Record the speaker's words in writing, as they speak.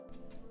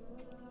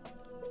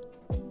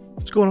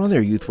What's going on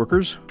there, youth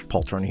workers?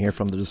 Paul Turner here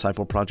from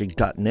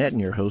thediscipleproject.net and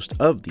your host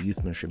of the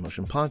Youth Ministry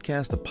Motion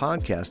Podcast, the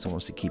podcast that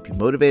wants to keep you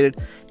motivated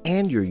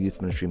and your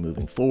youth ministry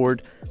moving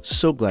forward.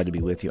 So glad to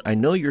be with you. I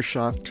know you're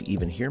shocked to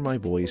even hear my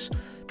voice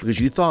because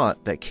you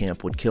thought that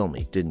camp would kill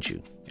me, didn't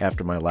you?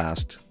 After my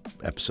last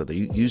episode,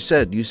 you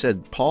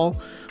said,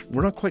 Paul,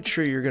 we're not quite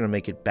sure you're going to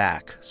make it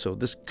back. So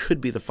this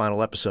could be the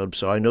final episode.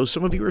 So I know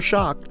some of you are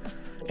shocked,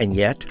 and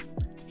yet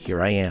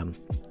here I am.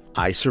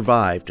 I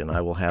survived, and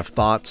I will have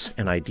thoughts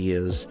and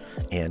ideas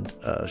and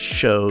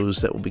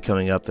shows that will be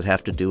coming up that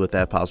have to do with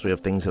that, possibly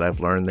have things that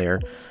I've learned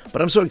there.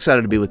 But I'm so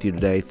excited to be with you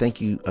today.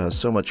 Thank you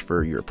so much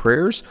for your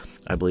prayers.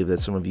 I believe that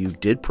some of you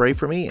did pray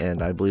for me,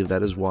 and I believe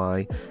that is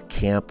why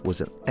camp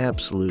was an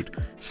absolute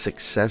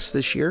success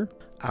this year.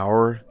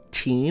 Our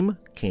team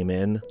came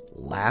in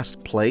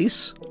last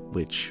place,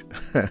 which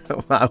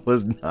I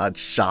was not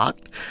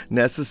shocked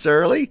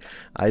necessarily.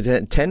 I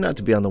tend not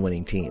to be on the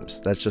winning teams.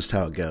 That's just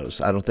how it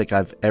goes. I don't think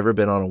I've ever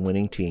been on a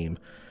winning team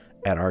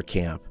at our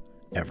camp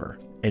ever.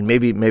 And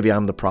maybe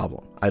I'm the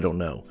problem. I don't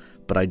know.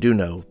 But I do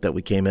know that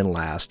we came in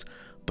last,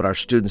 but our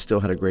students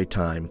still had a great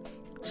time.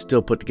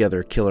 Still put together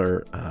a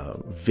killer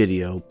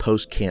video,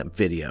 post-camp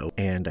video,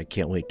 and I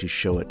can't wait to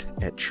show it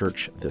at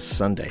church this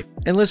Sunday.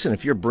 And listen,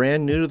 if you're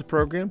brand new to the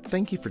program,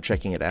 thank you for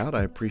checking it out.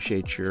 I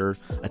appreciate your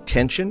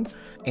attention.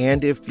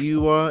 And if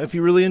you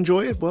really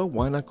enjoy it, well,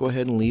 why not go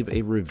ahead and leave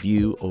a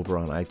review over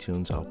on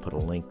iTunes? I'll put a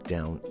link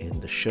down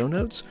in the show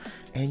notes,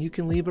 and you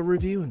can leave a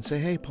review and say,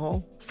 "Hey,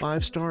 Paul,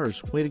 5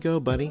 stars. Way to go,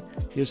 buddy.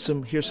 Here's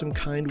some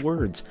kind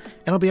words."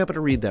 And I'll be happy to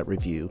read that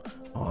review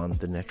on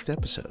the next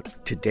episode.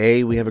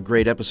 Today, we have a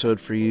great episode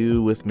for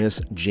you with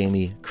Miss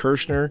Jamie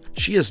Kirshner.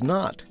 She is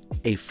not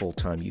a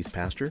full-time youth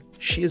pastor.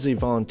 She is a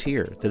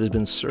volunteer that has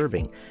been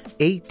serving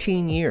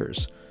 18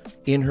 years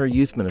in her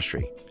youth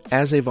ministry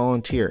as a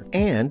volunteer.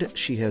 And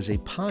she has a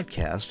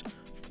podcast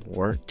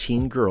for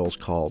teen girls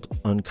called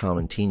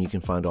Uncommon Teen. You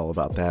can find all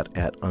about that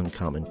at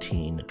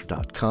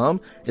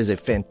uncommonteen.com. It is a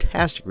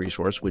fantastic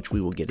resource, which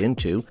we will get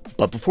into.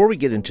 But before we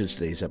get into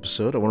today's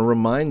episode, I want to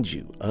remind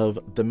you of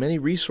the many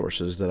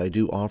resources that I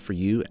do offer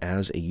you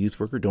as a youth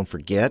worker. Don't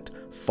forget,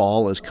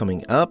 fall is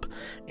coming up,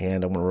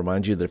 and I want to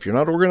remind you that if you're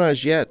not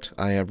organized yet,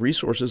 I have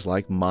resources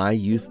like my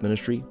youth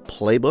ministry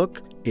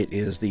playbook. It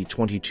is the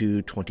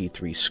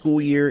 22-23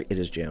 school year. It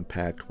is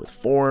jam-packed with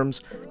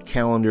forms,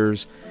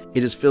 calendars.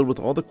 It is filled with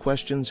all the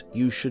questions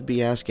you should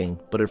be asking,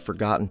 but have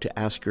forgotten to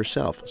ask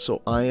yourself.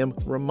 So I am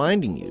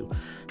reminding you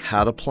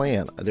how to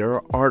plan. There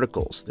are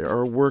articles, there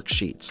are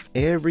worksheets,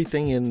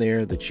 everything in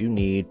there that you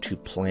need to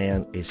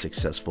plan a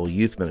successful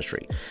youth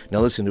ministry. Now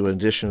listen, in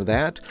addition to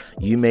that,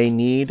 you may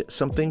need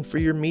something for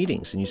your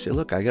meetings. And you say,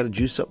 look, I got to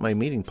juice up my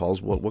meeting, Paul.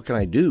 What can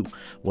I do?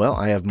 Well,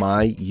 I have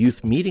my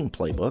youth meeting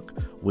playbook,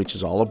 which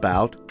is all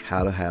about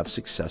how to have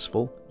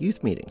successful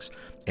youth meetings.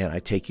 And I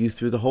take you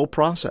through the whole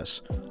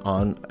process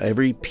on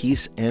every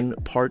piece and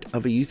part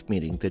of a youth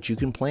meeting that you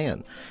can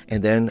plan.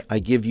 And then I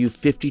give you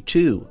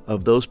 52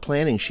 of those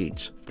planning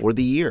sheets for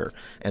the year.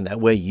 And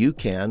that way you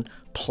can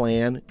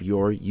plan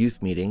your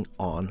youth meeting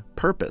on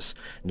purpose,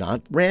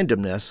 not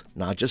randomness,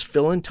 not just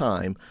filling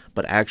time,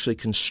 but actually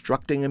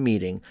constructing a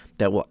meeting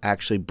that will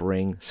actually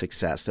bring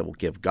success, that will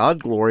give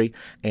God glory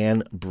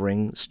and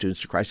bring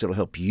students to Christ. It'll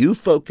help you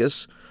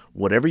focus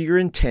whatever your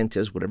intent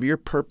is, whatever your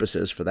purpose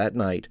is for that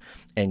night,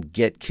 and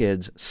get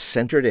kids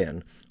centered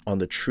in on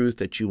the truth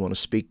that you want to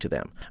speak to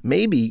them.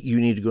 Maybe you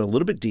need to go a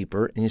little bit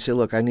deeper and you say,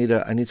 look, I need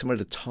somebody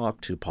to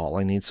talk to, Paul.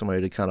 I need somebody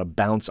to kind of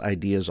bounce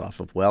ideas off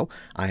of. Well,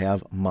 I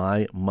have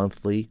my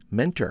monthly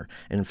mentor.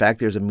 And in fact,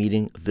 there's a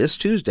meeting this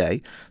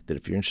Tuesday that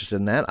if you're interested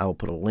in that, I will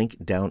put a link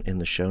down in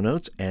the show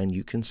notes and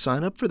you can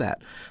sign up for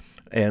that.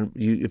 And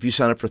if you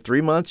sign up for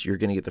 3 months, you're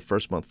going to get the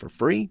first month for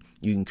free.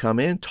 You can come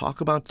in,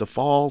 talk about the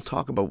fall,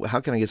 talk about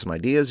how can I get some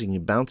ideas. You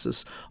can bounce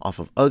this off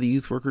of other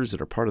youth workers that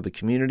are part of the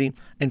community.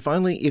 And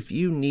finally, if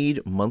you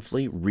need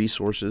monthly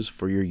resources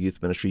for your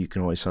youth ministry, you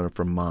can always sign up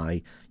for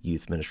my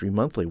Youth Ministry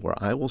Monthly, where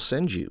I will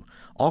send you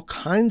all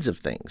kinds of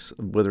things,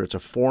 whether it's a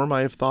form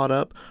I have thought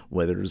up,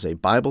 whether it's a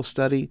Bible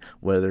study,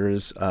 whether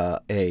it's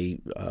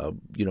a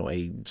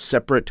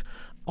separate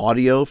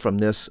audio from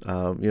this,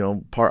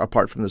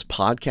 apart from this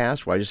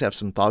podcast where I just have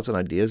some thoughts and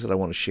ideas that I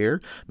want to share.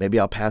 Maybe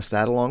I'll pass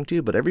that along to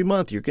you. But every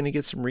month you're going to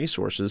get some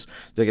resources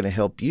that are going to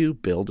help you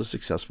build a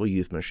successful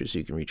youth ministry so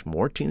you can reach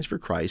more teens for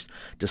Christ,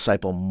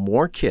 disciple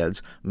more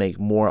kids, make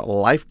more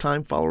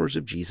lifetime followers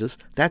of Jesus.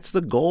 That's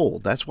the goal.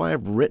 That's why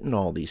I've written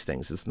all these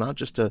things. It's not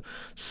just to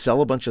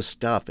sell a bunch of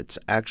stuff. It's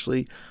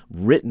actually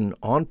written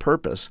on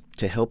purpose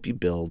to help you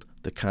build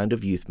the kind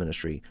of youth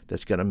ministry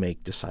that's going to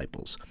make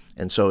disciples.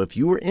 And so if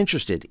you are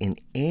interested in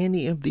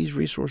any of these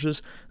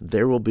resources,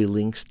 there will be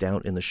links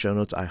down in the show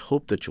notes. I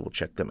hope that you will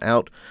check them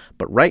out.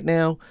 But right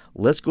now,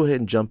 let's go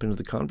ahead and jump into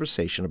the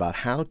conversation about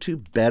how to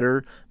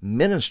better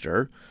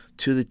minister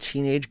to the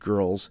teenage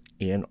girls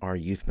in our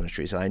youth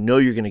ministries. And I know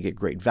you're going to get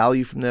great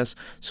value from this.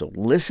 So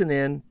listen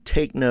in,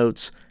 take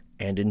notes,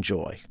 and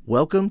enjoy.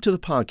 Welcome to the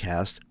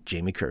podcast,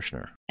 Jamie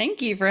Kirshner.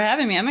 Thank you for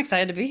having me. I'm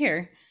excited to be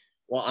here.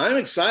 Well, I'm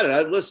excited.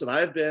 I've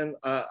been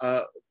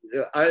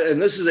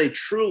and this is a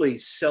truly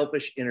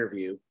selfish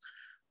interview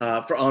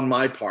on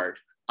my part.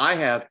 I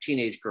have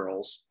teenage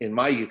girls in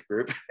my youth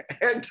group,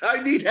 and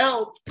I need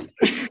help.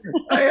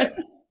 I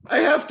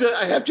have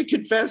to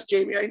confess,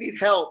 Jamie, I need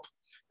help,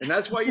 and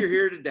that's why you're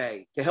here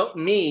today, to help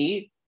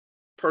me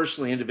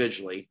personally,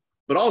 individually,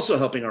 but also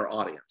helping our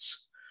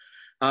audience.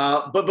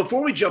 But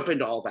before we jump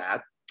into all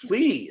that,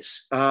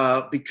 please,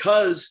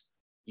 because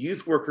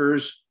youth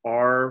workers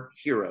are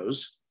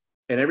heroes,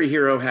 and every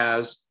hero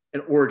has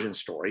an origin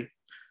story.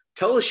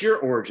 Tell us your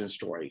origin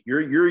story,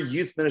 your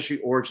youth ministry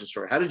origin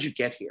story. How did you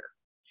get here?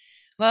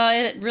 Well,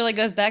 it really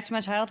goes back to my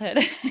childhood.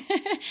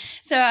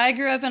 So I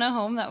grew up in a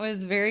home that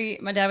was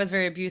my dad was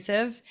very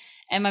abusive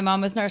and my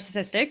mom was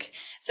narcissistic.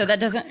 So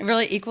that doesn't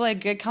really equal a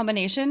good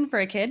combination for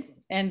a kid.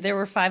 And there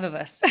were 5 of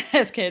us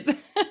as kids.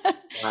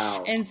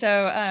 Wow. And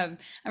so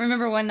I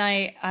remember one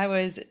night I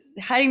was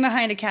hiding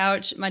behind a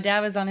couch. My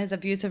dad was on his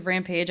abusive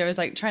rampage. I was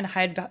like trying to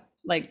hide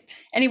like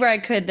anywhere I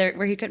could there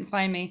where he couldn't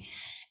find me.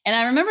 And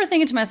I remember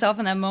thinking to myself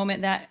in that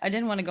moment that I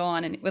didn't want to go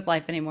on with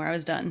life anymore. I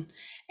was done.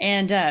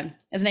 And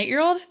as an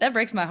 8-year-old, that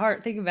breaks my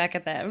heart thinking back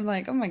at that. I'm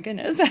like, oh my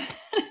goodness.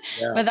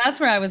 Yeah. But that's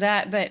where I was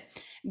at. But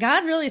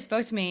God really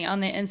spoke to me on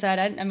the inside.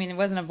 I mean, it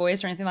wasn't a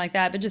voice or anything like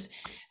that, but just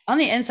on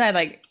the inside,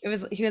 like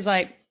he was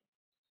like,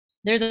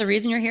 there's a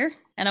reason you're here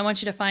and I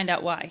want you to find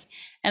out why.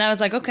 And I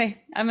was like,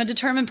 okay, I'm a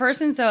determined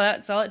person. So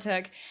that's all it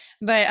took.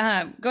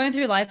 But going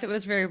through life, it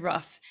was very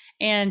rough.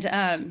 And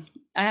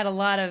I had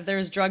there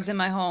was drugs in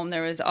my home.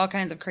 There was all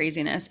kinds of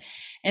craziness.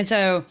 And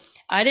so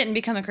I didn't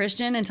become a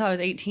Christian until I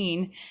was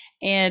 18.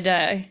 And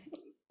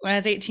when I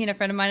was 18, a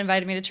friend of mine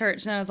invited me to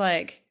church and I was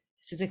like,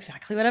 this is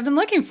exactly what I've been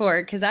looking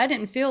for. Cause I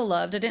didn't feel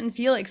loved. I didn't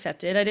feel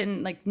accepted. I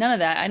didn't like none of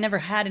that. I never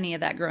had any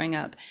of that growing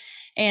up.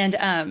 And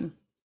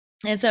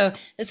so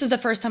this is the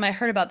first time I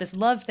heard about this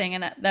love thing.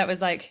 And that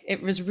was like,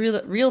 it was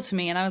real to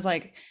me. And I was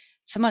like,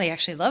 somebody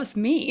actually loves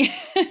me.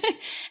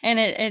 And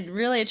it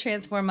really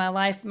transformed my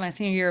life my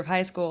senior year of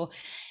high school.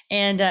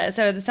 And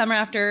so the summer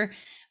after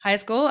high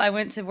school, I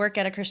went to work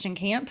at a Christian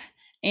camp.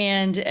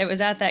 And it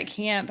was at that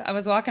camp, I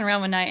was walking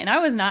around one night and I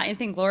was not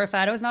anything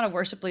glorified. I was not a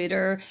worship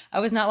leader. I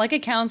was not like a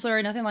counselor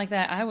or nothing like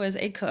that. I was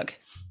a cook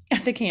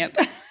at the camp.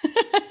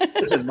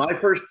 Listen,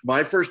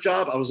 my first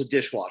job, I was a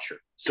dishwasher.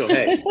 So,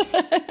 hey,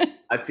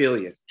 I feel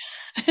you.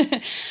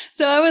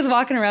 So I was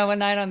walking around one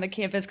night on the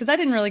campus because I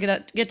didn't really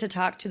get to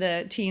talk to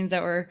the teens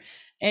that were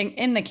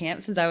in the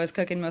camp since I was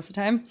cooking most of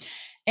the time.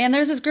 And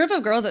there's this group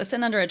of girls that was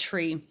sitting under a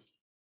tree.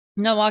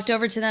 And I walked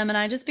over to them and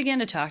I just began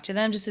to talk to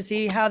them just to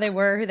see how they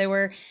were, who they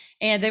were.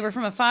 And they were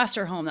from a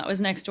foster home that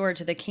was next door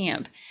to the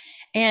camp.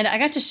 And I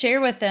got to share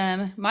with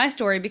them my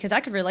story because I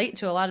could relate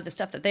to a lot of the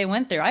stuff that they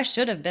went through. I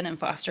should have been in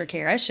foster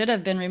care. I should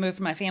have been removed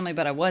from my family,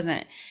 but I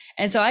wasn't.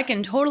 And so I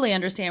can totally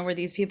understand where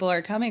these people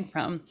are coming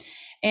from.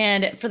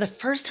 And for the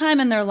first time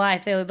in their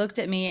life, they looked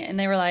at me and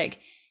they were like,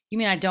 you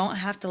mean I don't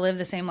have to live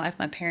the same life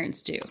my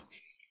parents do?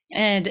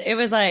 And it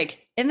was like,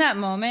 in that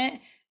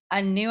moment, I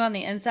knew on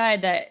the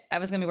inside that I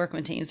was going to be working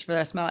with teens for the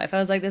rest of my life. I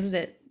was like, this is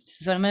it. This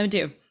is what I'm going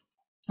to do.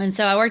 And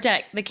so I worked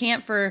at the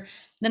camp for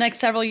the next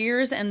several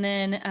years. And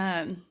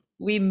then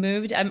we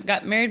moved, I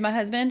got married my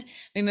husband.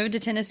 We moved to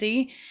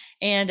Tennessee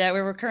and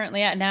where we're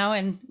currently at now.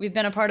 And we've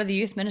been a part of the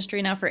youth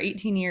ministry now for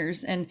 18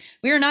 years. And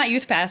we are not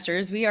youth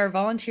pastors. We are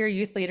volunteer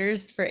youth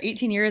leaders for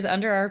 18 years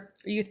under our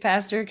youth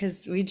pastor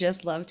because we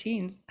just love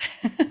teens.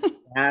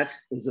 That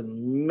is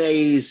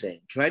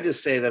amazing. Can I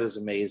just say that is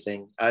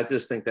amazing? I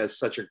just think that's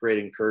such a great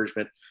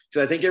encouragement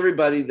because I think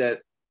everybody that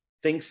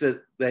thinks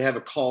that they have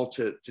a call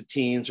to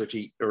teens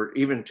or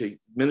even to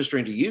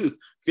ministering to youth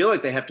feel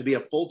like they have to be a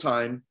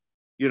full-time,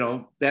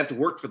 they have to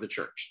work for the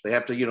church. They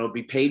have to,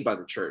 be paid by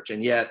the church.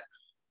 And yet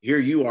here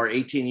you are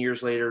 18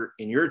 years later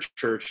in your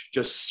church,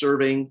 just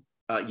serving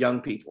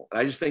young people. And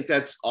I just think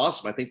that's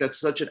awesome. I think that's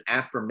such an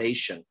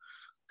affirmation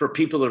for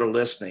people that are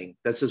listening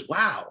that says,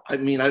 wow, I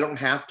mean, I don't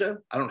have to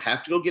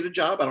go get a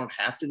job. I don't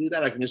have to do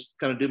that. I can just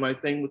kind of do my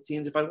thing with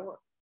teens if I want.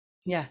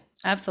 Yeah,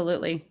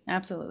 absolutely.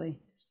 Absolutely.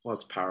 Well,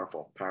 it's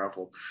powerful.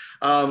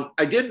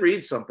 I did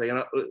read something,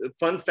 a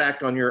fun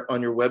fact on your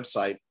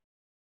website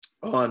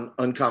on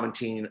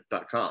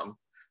uncommonteen.com,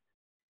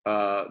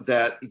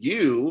 that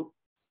you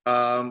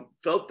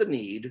felt the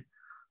need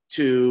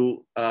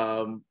to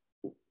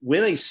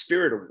win a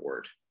Spirit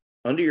Award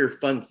under your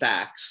fun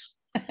facts.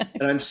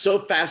 And I'm so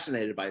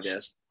fascinated by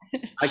this.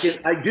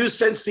 I do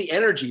sense the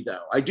energy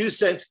though. I do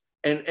sense,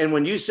 and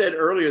when you said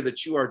earlier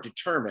that you are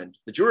determined,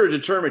 that you're a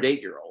determined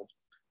 8-year-old,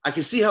 I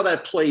can see how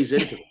that plays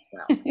into this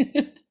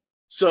now.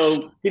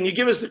 So can you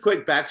give us the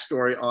quick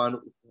backstory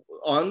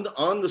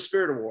on the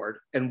Spirit Award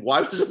and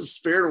why was the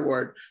Spirit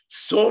Award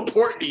so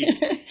important to you?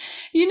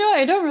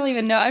 I don't really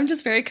even know. I'm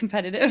just very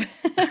competitive,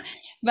 but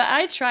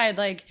I tried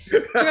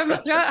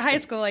throughout high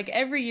school, like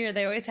every year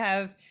they always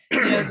have,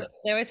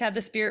 they always have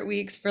the Spirit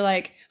Weeks for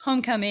like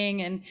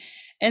homecoming.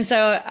 And so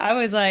I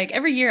was like,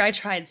 every year I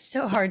tried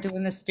so hard to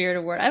win the Spirit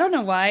Award. I don't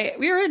know why.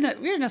 We were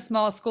in a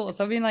small school.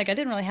 So I mean, like, I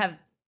didn't really have,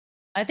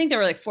 I think there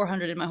were like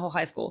 400 in my whole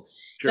high school.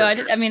 Sure,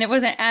 I mean, it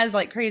wasn't as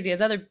like crazy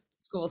as other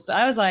schools, but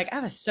I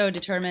was so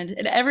determined.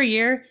 And every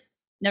year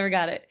never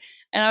got it.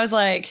 And I was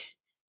like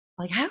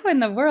how in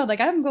the world? Like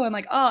I'm going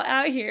like all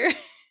out here.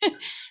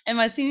 And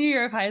my senior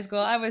year of high school,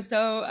 I was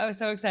so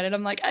excited.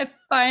 I'm like, I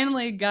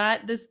finally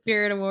got the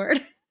Spirit Award.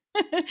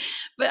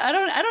 But I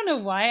don't know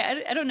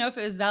why. I don't know if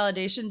it was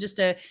validation just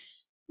to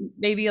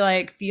maybe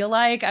like feel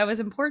like I was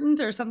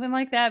important or something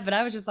like that. But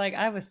I was just like,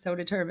 I was so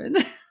determined.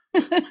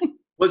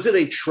 Was it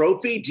a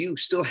trophy? Do you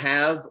still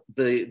have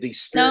the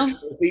Spirit No,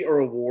 Trophy or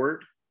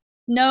award?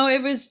 no,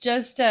 it was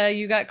just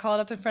you got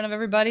called up in front of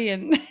everybody,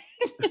 and it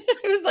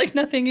was like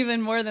nothing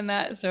even more than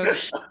that. So,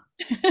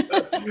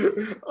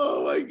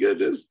 Oh my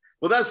goodness.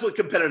 Well, that's what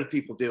competitive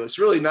people do. It's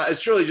really not,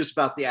 it's really just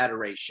about the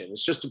adoration.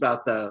 It's just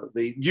about the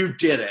you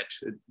did it.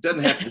 It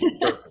doesn't have to be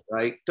perfect,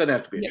 right? Doesn't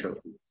have to be a yeah.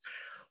 trophy.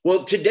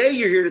 Well, today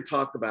you're here to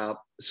talk about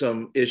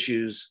some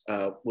issues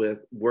with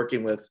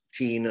working with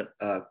teen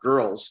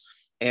girls,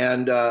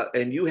 and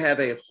you have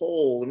a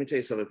whole. Let me tell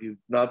you something.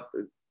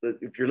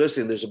 If you're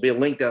listening, there's be a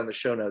link down in the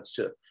show notes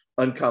to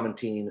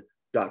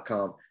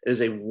uncommonteen.com. It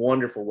is a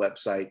wonderful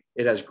website.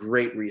 It has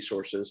great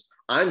resources.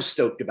 I'm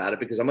stoked about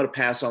it because I'm going to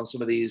pass on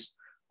some of these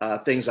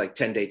things like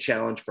 10-day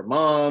challenge for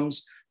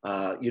moms,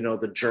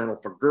 the journal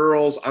for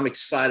girls. I'm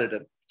excited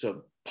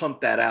to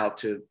pump that out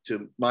to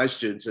my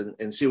students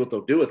and see what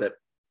they'll do with it.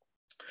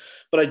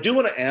 But I do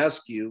want to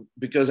ask you,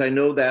 because I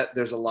know that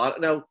there's a lot.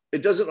 Now,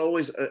 it doesn't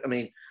always, I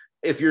mean,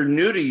 if you're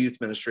new to youth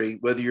ministry,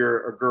 whether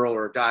you're a girl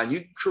or a guy, and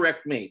you can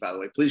correct me, by the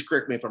way, please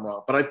correct me if I'm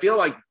wrong, but I feel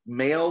like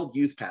male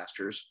youth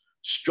pastors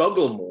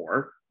struggle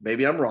more,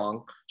 maybe I'm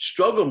wrong,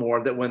 struggle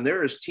more that when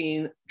there is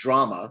teen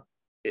drama,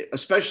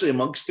 especially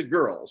amongst the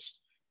girls,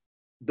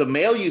 the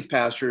male youth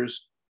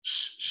pastors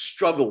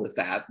struggle with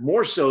that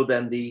more so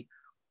than the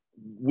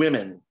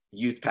women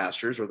youth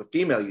pastors or the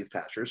female youth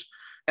pastors.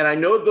 And I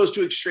know it goes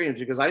to extremes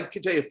because I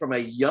can tell you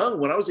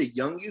when I was a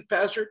young youth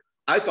pastor,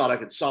 I thought I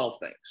could solve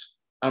things.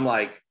 I'm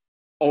like,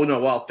 oh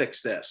no, I'll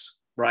fix this.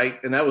 Right.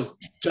 And that was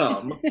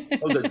dumb.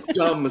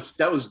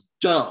 That was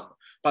dumb.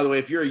 By the way,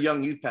 if you're a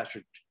young youth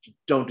pastor,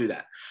 don't do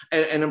that.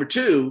 And number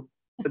two,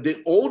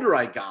 the older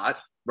I got,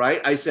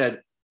 right, I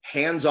said,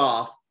 hands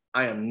off.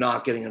 I am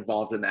not getting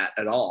involved in that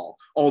at all.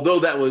 Although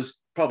that was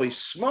probably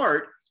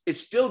smart, it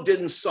still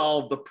didn't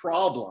solve the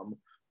problem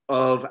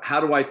of how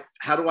do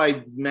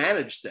I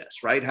manage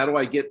this, right? How do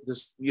I get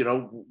this,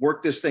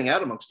 work this thing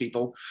out amongst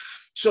people?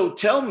 So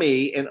tell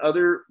me, and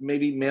other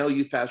maybe male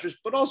youth pastors,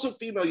 but also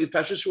female youth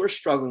pastors who are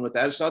struggling with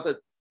that. It's not that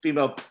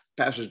female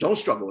pastors don't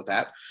struggle with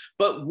that,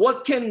 but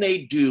what can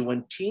they do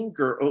when teen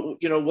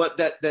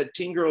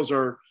girls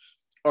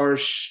are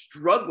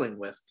struggling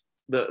with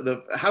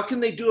how can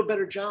they do a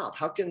better job?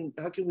 How can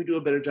we do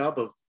a better job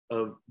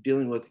of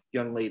dealing with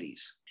young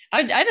ladies?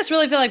 I just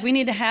really feel like we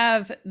need to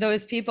have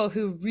those people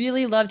who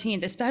really love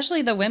teens,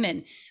 especially the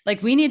women.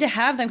 Like we need to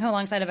have them come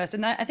alongside of us.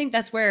 And I think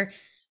that's where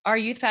our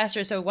youth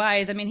pastor is so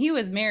wise. I mean, he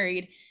was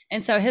married,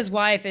 and so his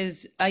wife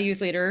is a youth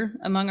leader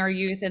among our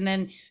youth. And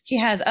then he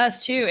has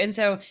us too. And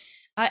so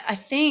I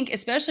think,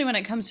 especially when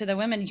it comes to the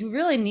women, you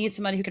really need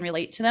somebody who can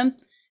relate to them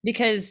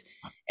because,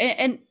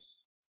 and a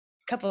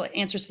couple of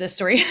answers to this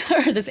story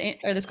or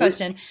this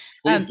question.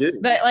 But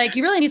like,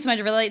 you really need somebody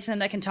to relate to them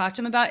that can talk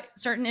to them about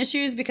certain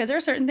issues, because there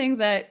are certain things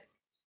that,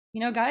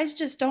 guys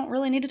just don't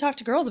really need to talk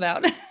to girls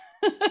about,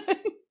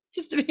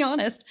 just to be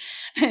honest.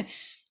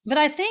 But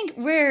I think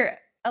where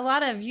a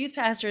lot of youth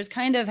pastors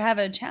kind of have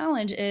a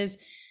challenge is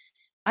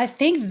I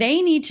think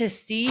they need to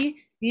see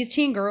these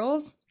teen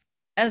girls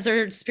as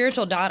their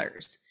spiritual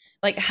daughters.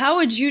 Like, how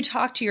would you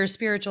talk to your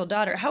spiritual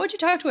daughter? How would you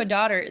talk to a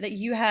daughter that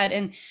you had?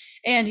 And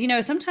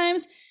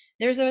sometimes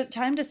there's a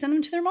time to send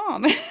them to their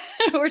mom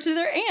or to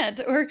their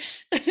aunt or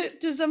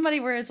to somebody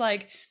where it's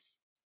like,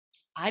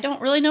 I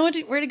don't really know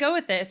where to go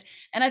with this.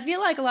 And I feel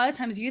like a lot of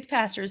times youth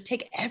pastors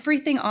take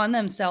everything on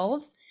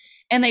themselves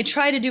and they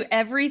try to do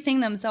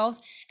everything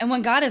themselves. And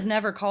when God has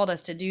never called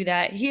us to do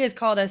that, he has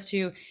called us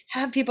to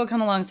have people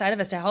come alongside of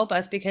us to help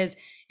us, because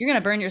you're going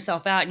to burn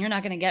yourself out and you're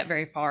not going to get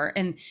very far.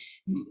 And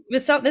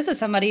this is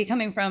somebody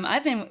coming from,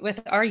 I've been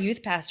with our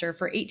youth pastor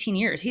for 18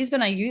 years. He's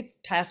been a youth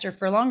pastor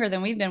for longer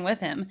than we've been with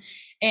him.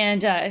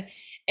 And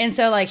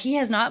so like, he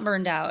has not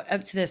burned out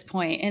up to this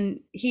point,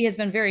 and he has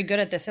been very good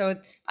at this. So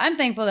I'm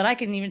thankful that I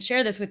can even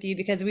share this with you,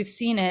 because we've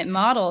seen it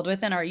modeled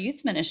within our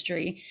youth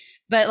ministry.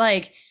 But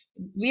like,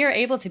 we are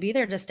able to be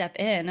there to step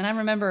in. And I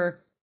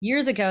remember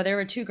years ago, there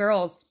were two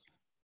girls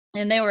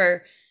and they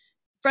were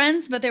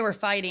friends, but they were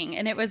fighting.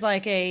 And it was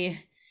like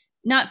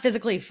not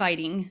physically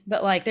fighting,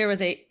 but like there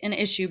was an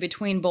issue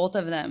between both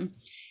of them.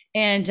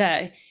 And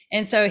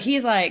so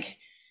he's like,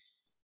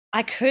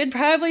 I could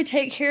probably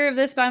take care of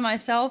this by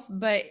myself,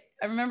 but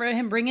I remember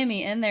him bringing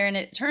me in there, and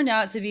it turned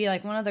out to be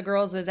like one of the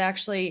girls was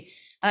actually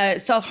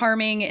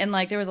self-harming, and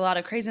like there was a lot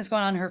of craziness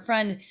going on. Her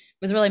friend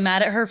was really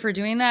mad at her for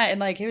doing that, and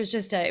like it was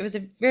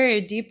a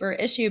very deeper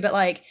issue. But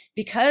like,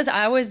 because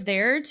I was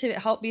there to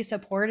help be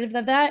supportive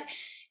of that,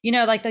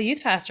 like the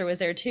youth pastor was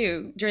there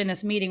too during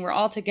this meeting. We're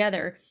all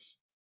together.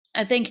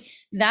 I think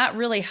that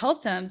really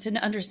helped him to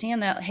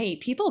understand that, hey,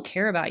 people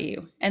care about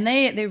you, and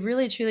they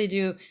really truly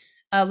do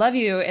love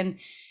you, and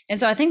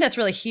so I think that's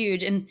really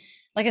huge. And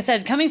like I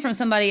said, coming from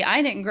somebody,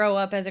 I didn't grow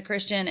up as a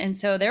Christian. And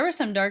so there were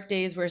some dark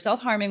days where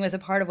self harming was a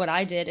part of what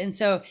I did. And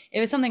so it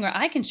was something where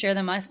I can share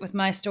them with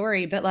my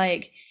story. But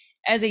like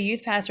as a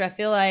youth pastor, I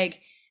feel like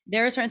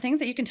there are certain things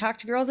that you can talk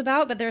to girls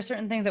about, but there are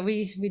certain things that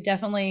we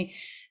definitely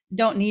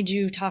don't need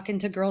you talking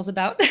to girls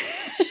about.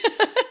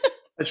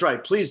 That's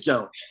right. Please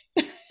don't.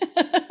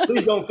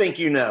 Please don't think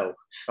you know.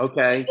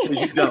 Okay. Because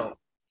you don't.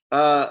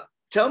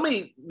 Tell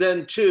me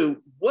then,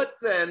 too, what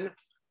then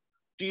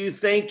do you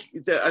think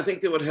that I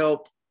think that would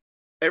help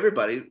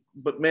everybody,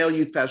 but male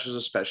youth pastors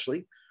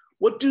especially?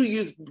 What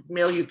do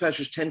male youth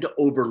pastors tend to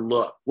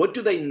overlook? What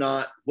do they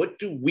not, what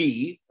do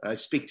we, I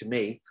speak to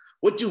me,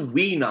 what do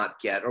we not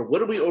get, or what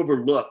do we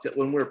overlook that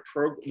when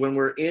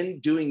we're in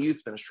doing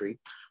youth ministry,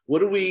 what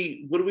do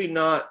we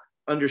not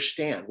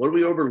understand? What are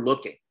we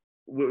overlooking?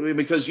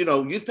 Because,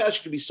 youth pastors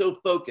can be so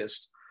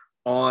focused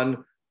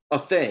on a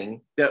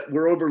thing that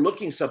we're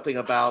overlooking something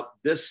about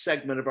this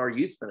segment of our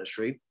youth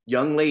ministry,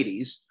 young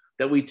ladies,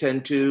 that we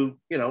tend to,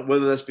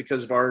 whether that's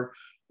because of our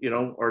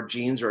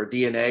genes or our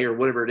DNA or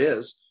whatever it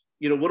is,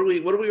 what are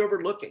we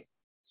overlooking?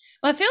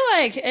 Well, I feel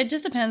like it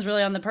just depends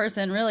really on the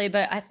person, really.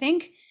 But I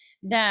think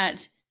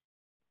that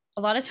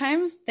a lot of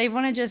times they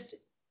want to just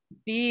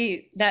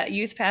be that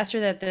youth pastor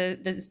that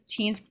the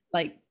teens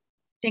like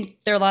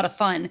think they're a lot of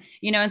fun,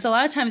 and so a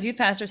lot of times youth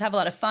pastors have a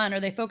lot of fun or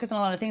they focus on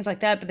a lot of things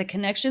like that, but the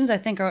connections I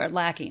think are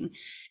lacking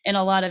in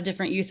a lot of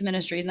different youth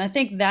ministries. And I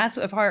think that's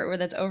a part where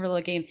that's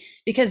overlooking,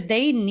 because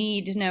they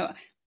need to know.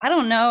 I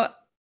don't know,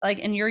 like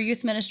in your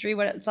youth ministry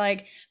what it's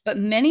like, but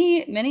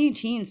many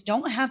teens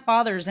don't have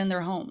fathers in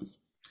their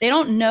homes. They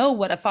don't know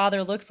what a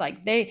father looks like.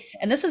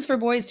 And this is for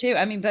boys too,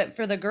 I mean, but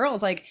for the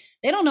girls, like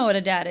they don't know what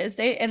a dad is.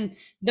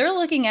 They're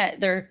looking at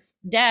their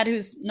dad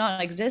who's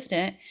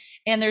non-existent,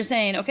 and they're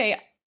saying, okay,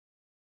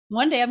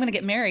 one day I'm going to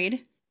get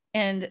married,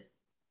 and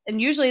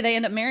usually they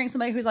end up marrying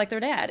somebody who's like their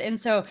dad. And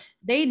so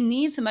they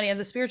need somebody as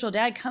a spiritual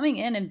dad coming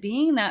in and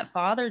being that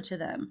father to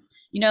them,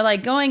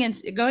 like going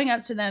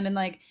up to them and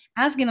like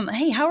asking them,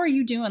 hey, how are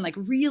you doing? Like,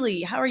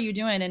 really, how are you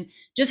doing? And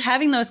just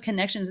having those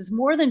connections is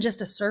more than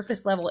just a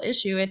surface level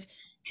issue. It's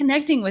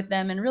connecting with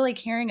them and really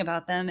caring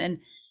about them.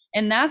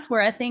 And that's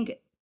where I think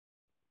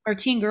our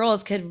teen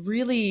girls could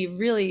really,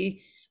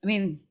 really, I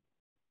mean,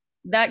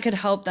 that could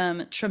help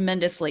them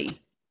tremendously.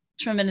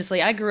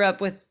 I grew up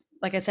with,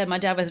 like I said, my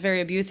dad was very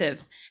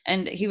abusive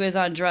and he was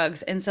on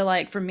drugs. And so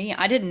like for me,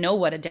 I didn't know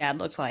what a dad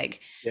looked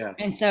like. Yeah.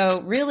 And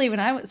so really when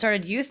I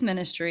started youth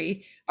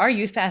ministry, our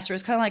youth pastor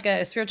was kind of like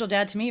a spiritual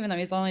dad to me, even though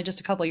he's only just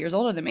a couple of years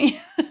older than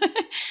me.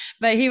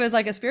 But he was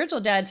like a spiritual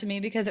dad to me,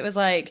 because it was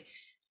like,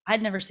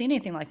 I'd never seen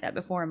anything like that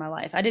before in my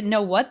life. I didn't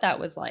know what that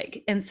was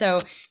like. And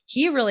so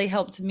he really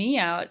helped me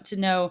out to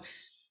know,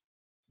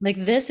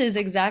 like, this is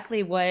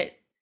exactly what,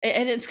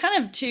 and it's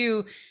kind of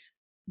to,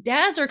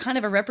 dads are kind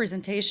of a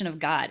representation of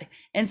God.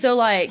 And so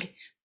like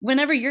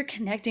whenever you're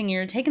connecting,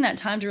 you're taking that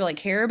time to really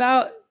care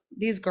about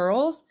these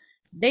girls,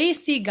 they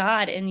see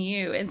God in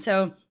you. And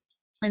so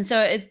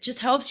it just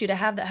helps you to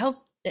have that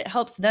help. It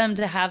helps them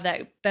to have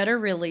that better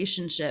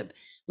relationship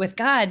with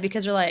God,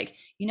 because you're like,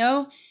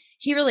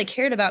 he really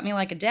cared about me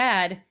like a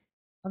dad.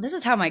 Well, this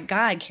is how my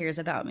God cares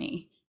about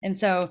me. And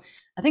so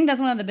I think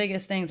that's one of the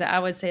biggest things that I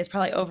would say is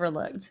probably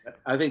overlooked.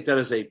 I think that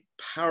is a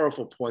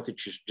powerful point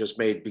that you just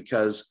made,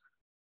 because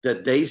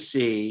that they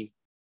see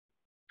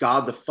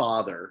God the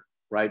Father,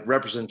 right?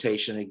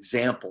 Representation,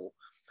 example.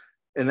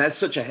 And that's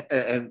such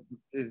and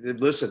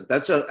listen,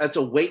 that's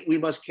a weight we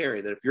must carry,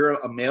 that if you're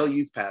a male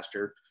youth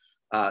pastor,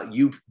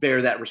 you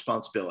bear that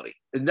responsibility.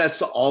 And that's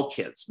to all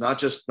kids, not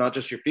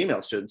just your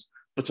female students,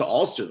 but to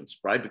all students,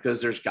 right?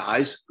 Because there's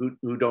guys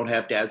who don't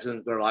have dads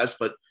in their lives,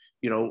 but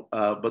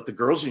but the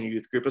girls in your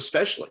youth group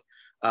especially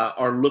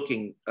are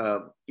looking,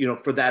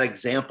 for that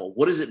example.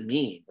 What does it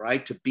mean,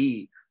 right, to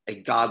be a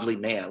godly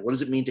man? What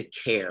does it mean to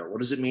care? What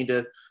does it mean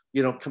to,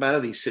 come out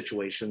of these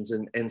situations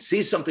and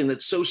see something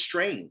that's so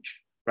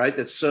strange, right?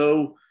 That's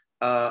so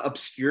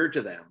obscure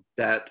to them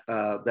that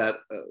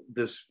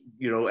this,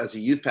 as a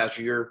youth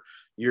pastor,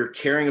 you're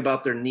caring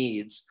about their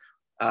needs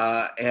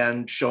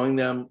and showing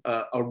them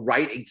a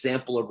right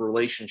example of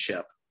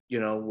relationship,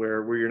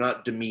 where you're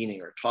not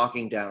demeaning or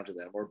talking down to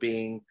them or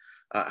being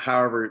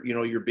however,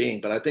 you're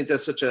being. But I think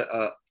that's such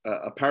a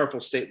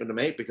powerful statement to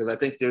make, because I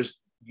think there's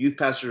youth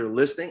pastors are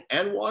listening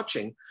and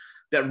watching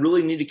that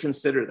really need to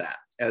consider that,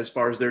 as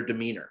far as their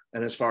demeanor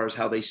and as far as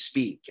how they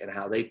speak and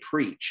how they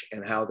preach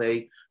and how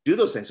they do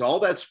those things. All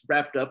that's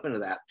wrapped up into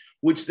that,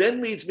 which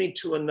then leads me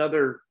to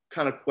another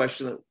kind of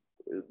question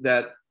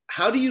that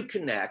how do you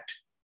connect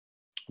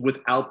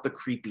without the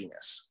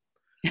creepiness,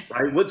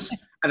 right?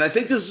 And I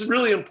think this is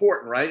really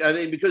important, right? I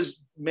mean, because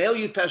male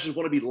youth pastors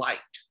want to be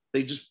liked.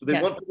 They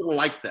want people to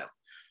like them.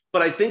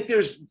 But I think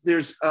there's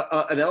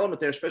an element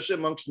there, especially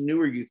amongst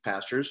newer youth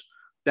pastors,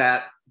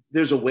 that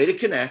there's a way to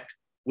connect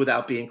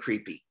without being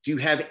creepy. Do you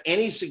have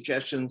any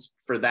suggestions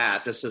for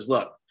that says,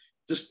 look,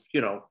 just,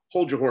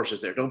 hold your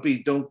horses there.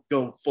 Don't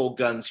go full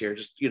guns here.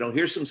 Just,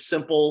 here's some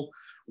simple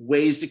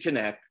ways to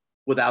connect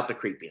without the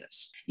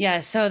creepiness.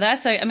 Yeah. So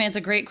it's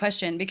a great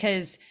question,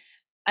 because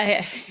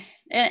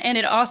and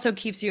it also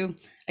keeps you,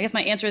 I guess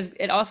my answer is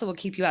it also will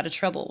keep you out of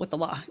trouble with the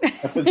law.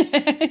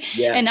 And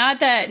Yes. not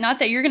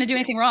that you're going to do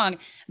anything wrong,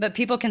 but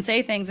people can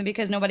say things and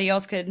because nobody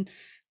else could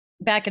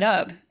back it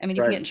up, I mean,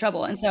 you can get Right. in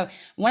trouble. And so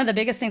one of the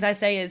biggest things I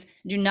say is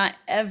do not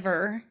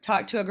ever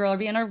talk to a girl or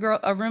be in a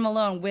room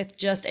alone with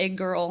just a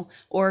girl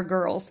or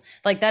girls.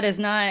 Like that is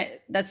not,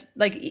 that's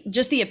like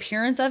just the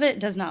appearance of it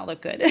does not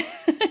look good.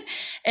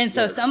 And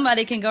so Right.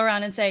 somebody can go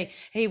around and say,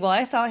 hey, well,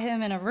 I saw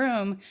him in a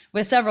room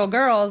with several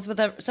girls,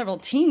 with several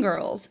teen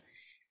girls,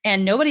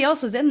 and nobody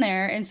else was in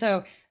there. And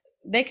so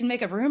they can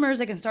make up rumors,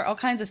 they can start all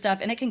kinds of stuff,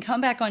 and it can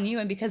come back on you.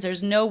 And because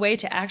there's no way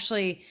to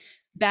actually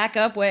back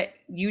up what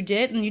you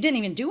did, and you didn't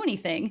even do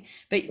anything,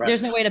 but Right.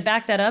 there's no way to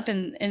back that up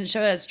and show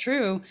that's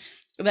true,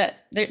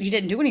 that you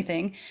didn't do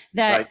anything,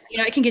 Right.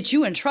 that it can get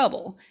you in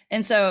trouble.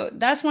 And so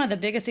that's one of the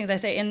biggest things I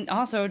say. And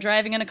also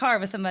driving in a car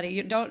with somebody,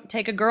 you don't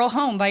take a girl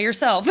home by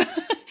yourself.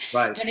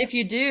 Right. And if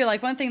you do,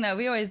 like one thing that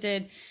we always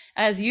did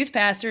as youth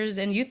pastors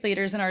and youth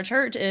leaders in our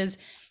church is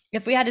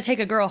if we had to take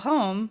a girl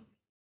home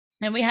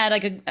and we had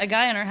like a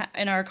guy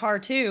in our car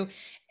too,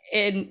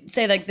 and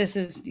say like this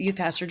is youth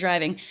pastor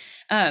driving,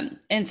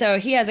 and so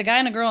he has a guy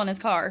and a girl in his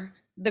car.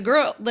 The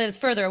girl lives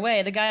further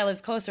away, the guy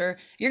lives closer.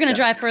 You're going to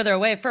Yeah. drive further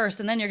away first,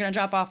 and then you're going to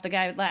drop off the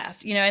guy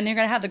last, and you're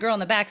going to have the girl in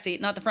the back seat,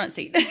 not the front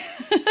seat.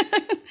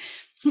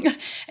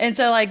 And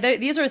so like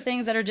these are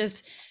things that are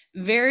just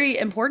very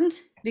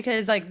important,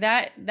 because like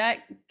that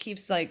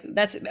keeps, like,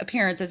 that's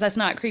appearances, that's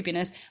not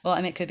creepiness. Well, I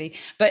mean, it could be,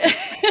 but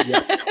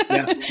Yeah.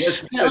 Yeah.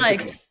 Yes.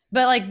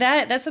 but like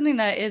that's something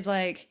that is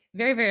like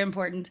very, very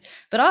important.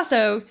 But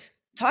also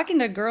talking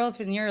to girls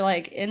when you're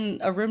like in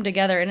a room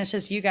together and it's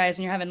just you guys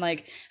and you're having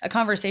like a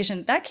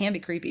conversation, that can be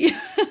creepy.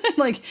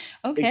 Like, It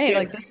okay, can.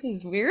 like this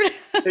is weird.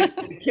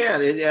 It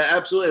can. Yeah,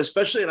 absolutely.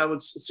 Especially, and I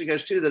would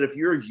suggest too that if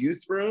your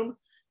youth room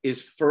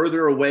is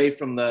further away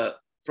from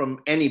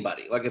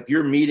anybody, like if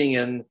you're meeting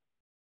in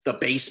the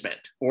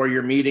basement or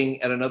you're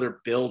meeting at another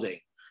building,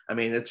 I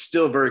mean, it's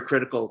still very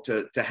critical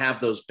to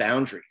have those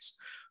boundaries.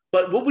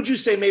 But what would you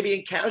say maybe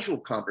in casual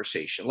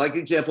conversation? Like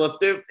example,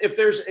 if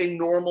there's a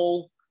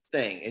normal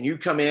thing and you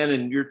come in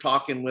and you're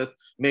talking with,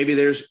 maybe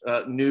there's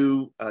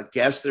new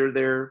guests that are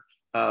there,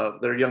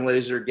 there are young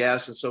ladies that are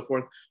guests and so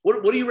forth.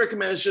 What do you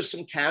recommend as just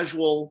some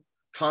casual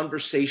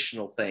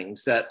conversational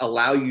things that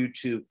allow you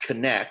to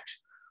connect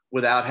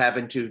without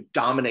having to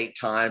dominate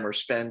time or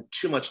spend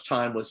too much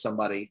time with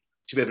somebody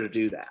to be able to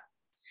do that?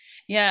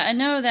 Yeah, I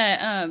know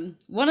that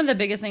one of the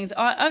biggest things,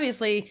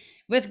 obviously,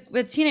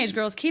 with teenage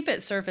girls, keep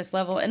it surface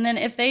level, and then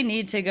if they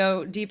need to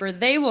go deeper,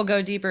 they will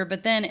go deeper.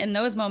 But then in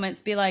those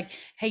moments, be like,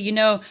 "Hey,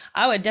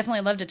 I would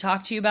definitely love to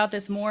talk to you about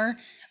this more,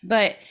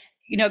 but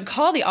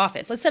call the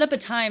office. Let's set up a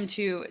time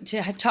to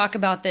talk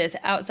about this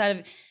outside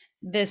of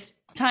this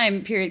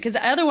time period, because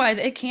otherwise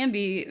it can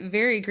be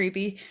very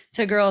creepy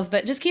to girls.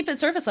 But just keep it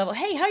surface level.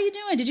 Hey, how are you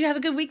doing? Did you have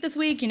a good week this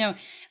week?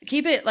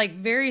 Keep it like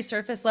very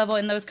surface level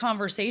in those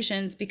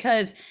conversations,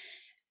 because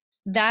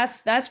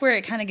that's where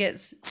it kind of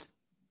gets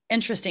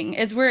interesting.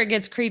 It's where it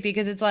gets creepy,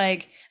 because it's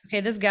like, okay,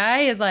 this guy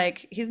is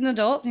like, he's an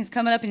adult, he's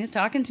coming up and he's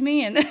talking to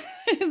me, and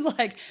it's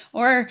like,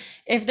 or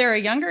if they're a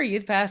younger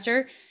youth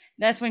pastor,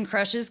 that's when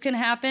crushes can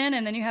happen,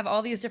 and then you have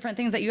all these different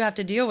things that you have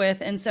to deal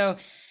with. And so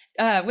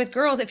with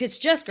girls, if it's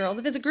just girls,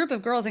 if it's a group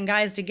of girls and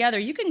guys together,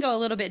 you can go a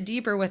little bit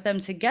deeper with them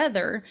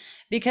together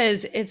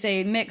because it's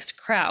a mixed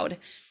crowd.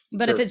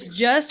 But if Sure. it's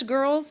just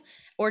girls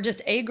or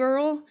just a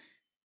girl,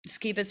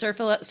 just keep it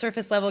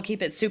surface level,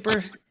 keep it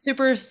super,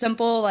 super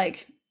simple.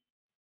 Like,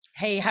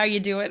 hey, how you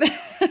doing?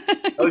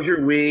 How was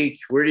your week?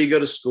 Where do you go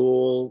to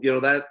school?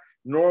 That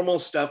normal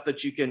stuff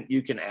that you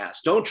can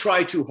ask. Don't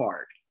try too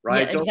hard, Yeah,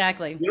 right?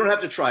 exactly. You don't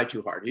have to try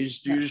too hard. You're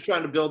Yeah. just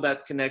trying to build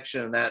that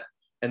connection and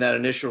that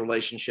initial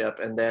relationship,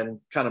 and then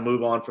kind of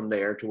move on from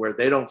there to where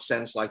they don't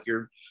sense like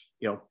you're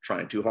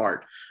trying too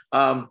hard.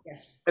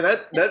 Yes. And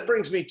that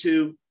brings me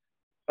to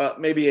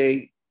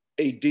maybe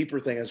a deeper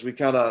thing as we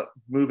kind of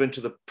move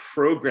into the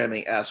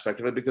programming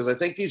aspect of it, because I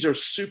think these are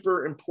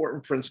super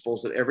important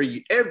principles that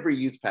every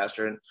youth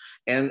pastor,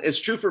 and it's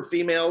true for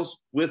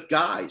females with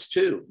guys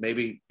too,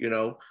 maybe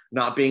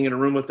not being in a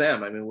room with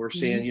them. I mean, we're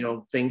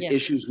seeing things, Yes.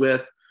 issues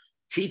with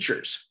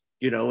teachers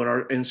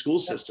in school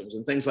systems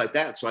and things like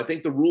that. So I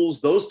think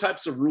those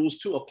types of rules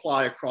too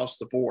apply across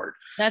the board.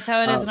 That's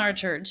how it is in our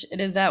church.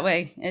 It is that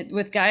way.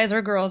 With guys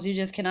or girls, you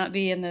just cannot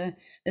be in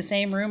the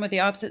same room with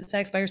the opposite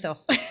sex by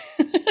yourself.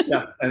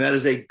 Yeah, and that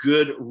is a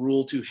good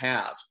rule to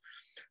have.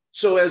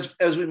 So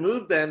as we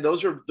move, then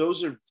those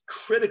are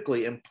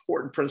critically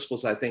important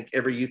principles I think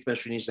every youth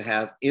ministry needs to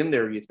have in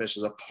their youth ministry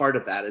as a part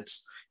of that.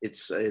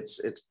 It's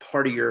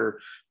part of your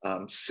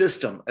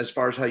system as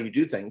far as how you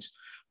do things.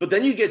 But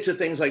then you get to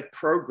things like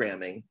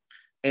programming,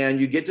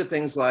 and you get to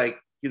things like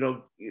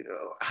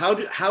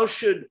how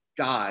should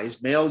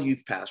guys, male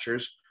youth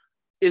pastors,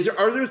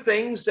 are there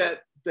things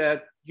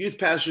that youth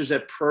pastors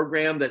that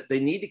program that they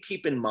need to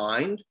keep in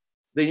mind?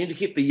 They need to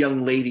keep the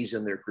young ladies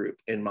in their group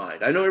in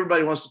mind. I know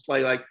everybody wants to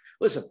play like,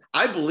 listen,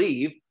 I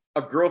believe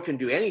a girl can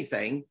do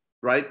anything,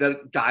 right,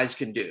 that guys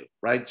can do,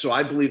 right? So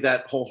I believe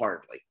that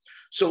wholeheartedly.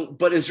 So,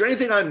 but is there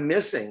anything I'm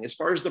missing as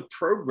far as the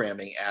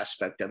programming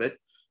aspect of it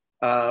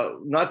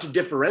not to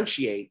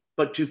differentiate,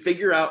 but to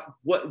figure out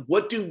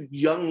what do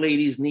young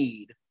ladies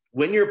need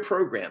when you're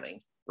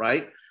programming,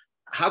 right?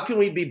 How can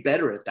we be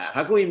better at that?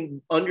 How can we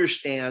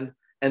understand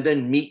and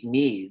then meet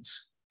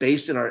needs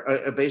based on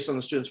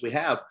the students we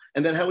have,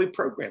 and then how we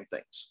program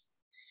things?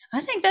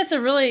 I think that's a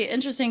really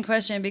interesting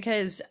question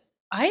because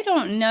I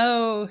don't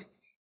know.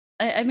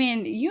 I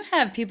mean, you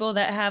have people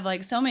that have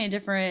like so many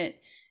different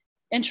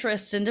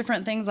interests and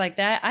different things like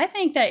that. I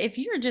think that if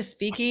you're just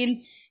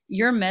speaking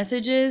your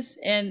messages,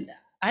 and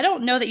I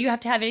don't know that you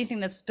have to have anything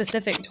that's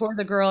specific towards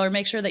a girl or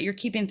make sure that you're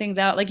keeping things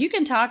out. Like you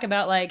can talk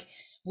about like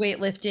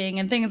weightlifting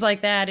and things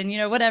like that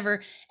and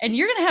whatever. And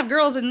you're going to have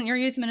girls in your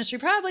youth ministry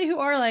probably who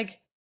are like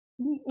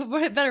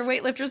better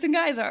weightlifters than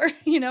guys are,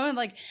 and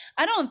like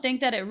I don't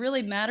think that it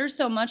really matters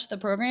so much the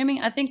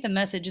programming. I think the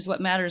message is what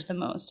matters the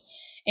most.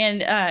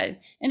 And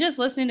just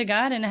listening to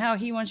God and how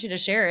he wants you to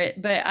share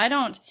it. But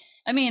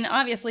I mean,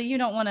 obviously you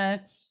don't want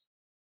to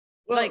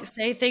like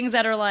say things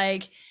that are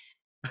like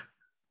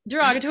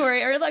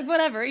derogatory or like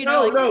whatever,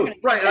 no,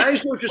 right. And I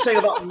understand what you're saying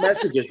about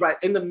messages, right?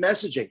 And the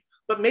messaging,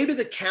 but maybe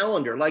the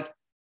calendar, like,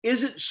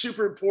 is it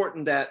super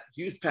important that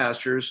youth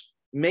pastors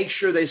make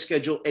sure they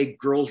schedule a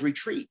girls'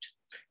 retreat?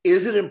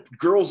 Is it a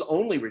girls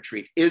only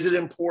retreat? Is it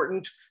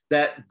important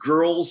that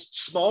girls'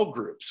 small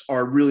groups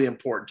are really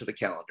important to the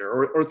calendar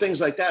or things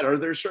like that? Are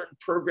there certain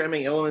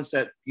programming elements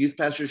that youth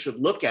pastors should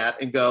look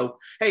at and go,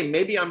 hey,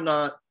 maybe I'm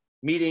not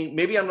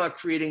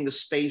creating the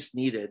space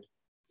needed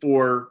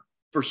for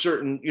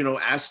certain,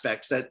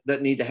 aspects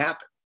that need to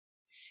happen?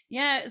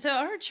 Yeah, so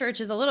our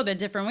church is a little bit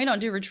different. We don't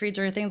do retreats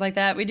or things like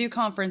that. We do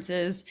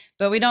conferences,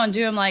 but we don't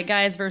do them like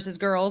guys versus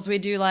girls. We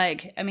do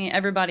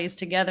everybody's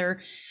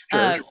together.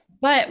 Sure.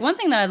 But one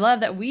thing that I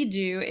love that we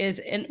do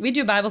is, we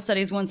do Bible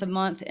studies once a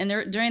month.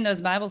 And during those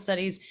Bible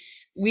studies,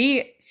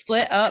 we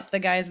split up the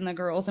guys and the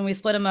girls, and we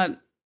split them up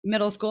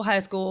middle school, high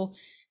school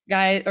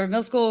guys, or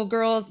middle school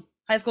girls,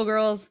 high school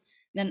girls,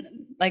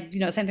 then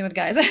same thing with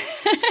guys.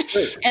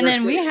 And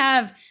then we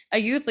have a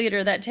youth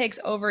leader that takes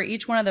over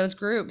each one of those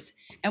groups,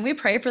 and we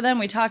pray for them.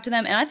 We talk to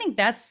them. And I think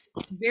that's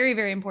very,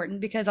 very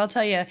important, because I'll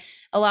tell you,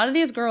 a lot of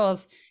these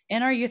girls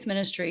in our youth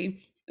ministry,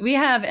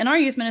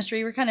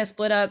 we're kind of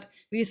split up.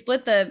 We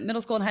split the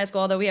middle school and high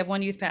school, although we have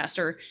one youth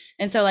pastor.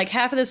 And so like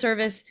half of the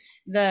service,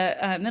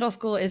 the middle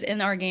school is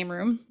in our game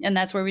room, and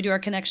that's where we do our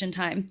connection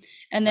time.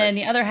 And then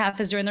the other half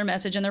is during their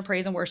message and their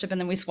praise and worship, and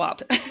then we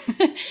swap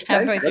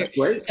halfway through. That's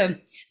great. So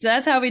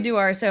that's how we do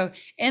ours. So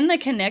in the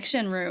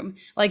connection room,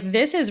 like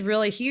this is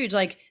really huge.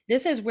 Like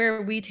this is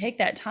where we take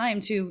that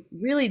time to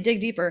really dig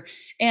deeper.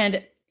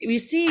 And we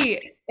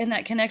see in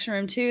that connection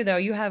room too, though,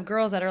 you have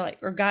girls that are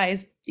or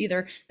guys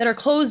either, that are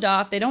closed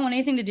off. They don't want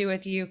anything to do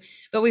with you.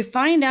 But we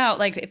find out,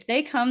 like, if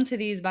they come to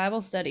these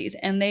Bible studies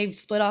and they've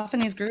split off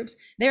in these groups,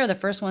 they are the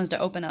first ones to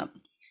open up,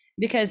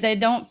 because they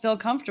don't feel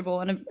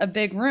comfortable in a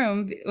big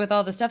room with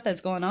all the stuff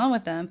that's going on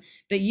with them.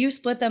 But you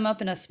split them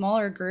up in a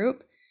smaller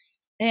group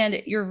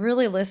and you're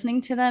really listening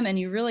to them and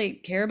you really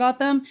care about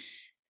them,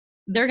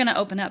 they're going to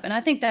open up. And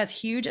I think that's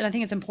huge. And I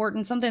think it's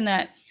important, something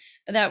that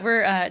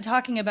we're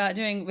talking about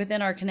doing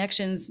within our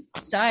connections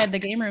side, the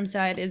game room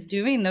side, is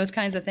doing those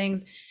kinds of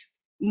things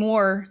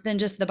more than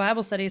just the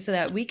Bible study, so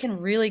that we can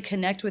really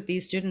connect with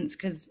these students,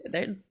 because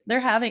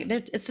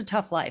it's a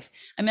tough life.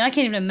 I mean, I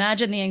can't even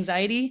imagine the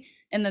anxiety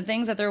and the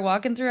things that they're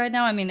walking through right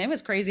now. I mean, it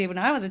was crazy when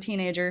I was a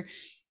teenager,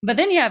 but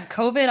then you have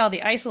COVID, all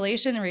the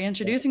isolation and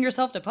reintroducing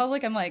yourself to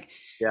public. I'm like,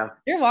 yeah,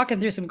 they're walking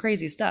through some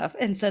crazy stuff.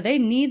 And so they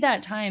need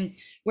that time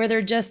where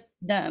they're just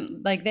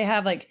them. Like they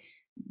have like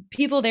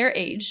people their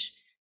age,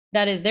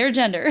 that is their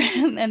gender,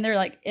 and they're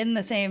like in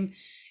the same,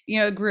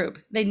 group.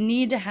 They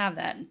need to have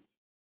that.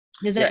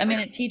 I mean,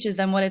 it teaches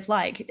them what it's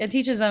like. It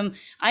teaches them,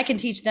 I can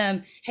teach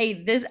them,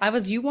 hey, I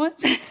was you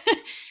once,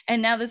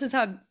 and now this is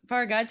how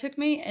far God took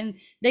me. And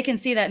they can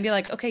see that and be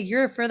like, okay,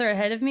 you're further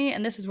ahead of me,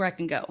 and this is where I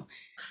can go.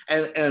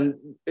 And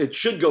it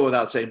should go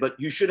without saying, but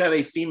you should have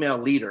a female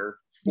leader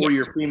for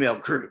your female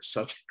groups.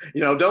 So,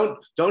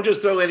 don't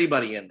just throw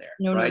anybody in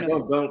there, right?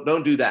 No.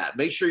 Don't do that.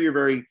 Make sure you're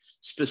very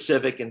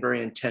specific and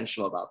very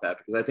intentional about that,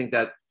 because I think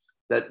that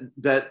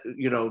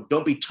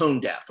don't be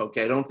tone deaf.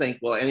 Okay. Don't think,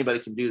 well, anybody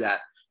can do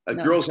that. No.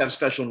 Girls have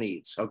special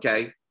needs.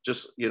 Okay.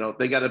 Just,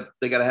 they gotta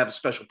have a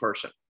special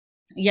person.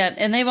 Yeah.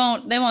 And they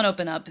won't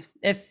open up.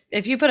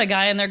 If you put a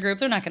guy in their group,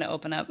 they're not going to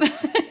open up.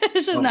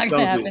 It's just not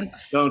going to happen.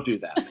 Don't do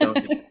that. Don't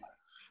do that.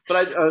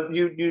 But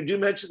you do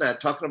mention that,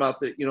 talking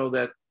about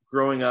that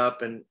growing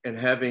up and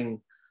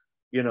having,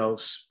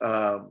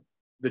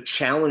 the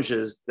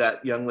challenges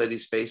that young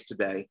ladies face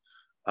today.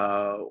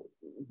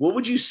 What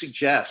would you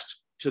suggest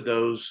to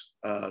those,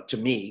 to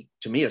me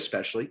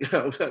especially,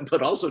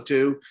 but also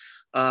to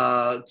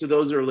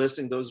those that are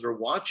listening, those that are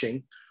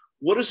watching?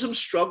 What are some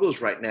struggles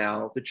right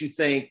now that you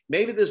think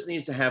maybe this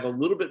needs to have a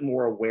little bit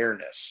more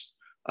awareness,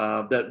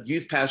 that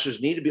youth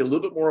pastors need to be a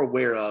little bit more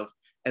aware of,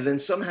 and then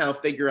somehow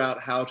figure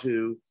out how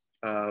to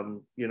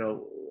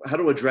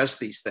address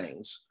these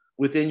things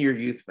within your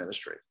youth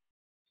ministry?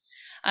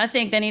 I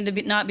think they need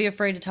to not be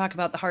afraid to talk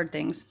about the hard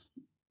things,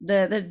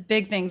 the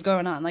big things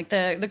going on, like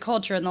the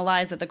culture and the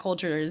lies that the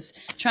culture is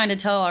trying to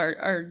tell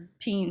our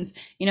teens.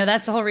 You know,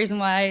 that's the whole reason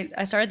why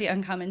I started the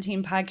Uncommon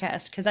Teen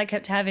podcast, because I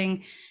kept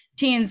having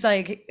teens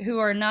like who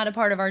are not a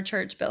part of our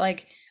church, but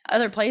like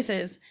other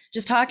places,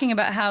 just talking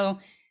about how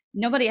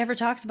nobody ever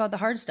talks about the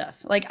hard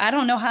stuff. Like, I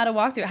don't know how to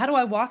walk through. How do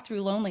I walk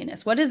through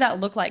loneliness? What does that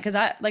look like? Because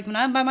I, like, when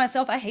I'm by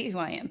myself, I hate who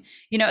I am.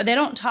 You know, they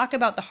don't talk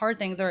about the hard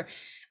things, or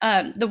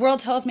the world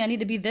tells me I need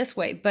to be this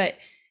way, but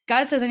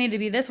God says I need to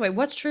be this way.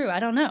 What's true? I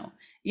don't know.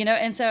 You know,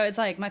 and so it's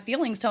like my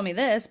feelings tell me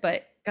this,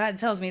 but God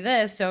tells me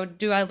this. So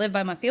do I live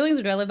by my feelings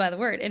or do I live by the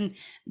word? And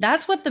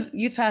that's what the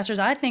youth pastors,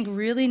 I think,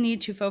 really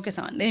need to focus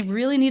on. They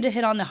really need to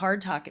hit on the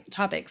hard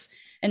topics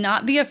and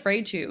not be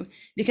afraid to,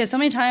 because so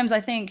many times I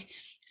think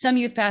some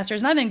youth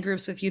pastors, and I've been in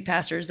groups with youth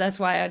pastors, that's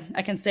why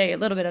I can say a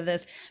little bit of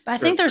this, but I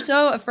think they're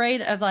so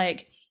afraid of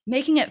like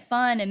making it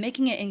fun and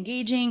making it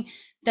engaging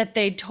that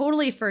they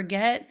totally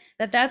forget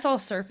that that's all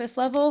surface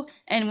level.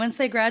 And once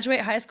they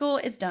graduate high school,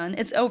 it's done.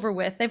 It's over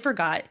with. They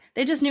forgot.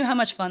 They just knew how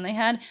much fun they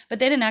had, but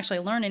they didn't actually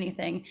learn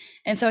anything.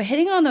 And so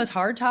hitting on those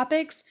hard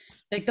topics,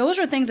 like those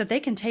are things that they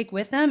can take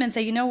with them and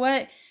say, you know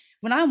what,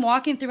 when I'm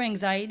walking through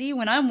anxiety,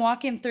 when I'm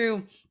walking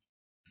through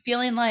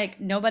feeling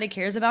like nobody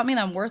cares about me and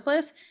I'm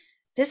worthless,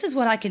 this is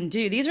what I can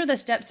do. These are the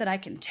steps that I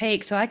can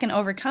take so I can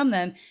overcome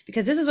them,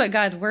 because this is what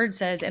God's word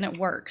says and it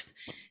works.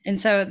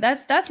 And so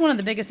that's one of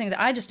the biggest things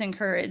that I just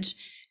encourage.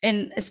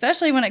 And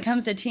especially when it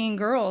comes to teen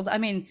girls, I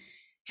mean,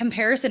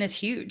 comparison is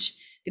huge.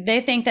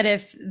 They think that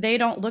if they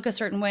don't look a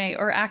certain way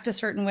or act a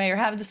certain way or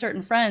have the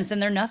certain friends,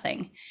 then they're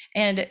nothing.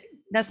 And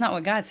that's not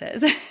what God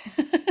says.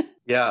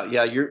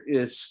 Yeah, you're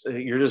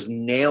just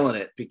nailing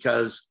it,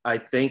 because I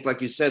think,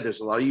 like you said,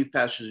 there's a lot of youth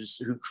pastors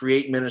who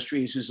create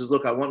ministries who says,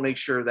 look, I want to make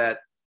sure that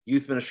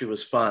youth ministry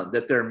was fun,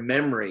 that their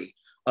memory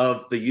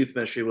of the youth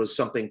ministry was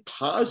something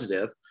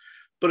positive.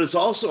 But it's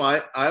also,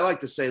 I like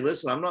to say,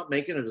 listen, I'm not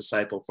making a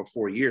disciple for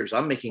 4 years.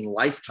 I'm making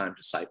lifetime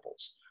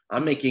disciples.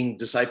 I'm making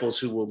disciples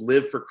who will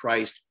live for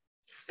Christ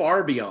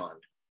far beyond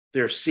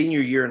their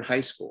senior year in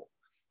high school.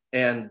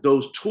 And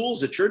those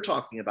tools that you're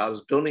talking about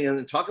is building in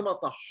and talking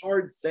about the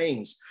hard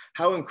things.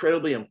 How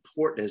incredibly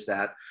important is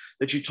that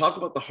you talk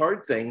about the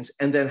hard things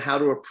and then how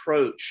to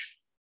approach,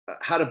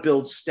 how to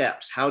build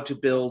steps, how to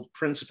build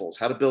principles,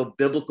 how to build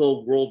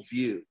biblical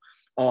worldview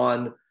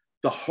on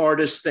the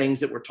hardest things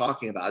that we're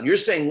talking about. And you're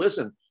saying,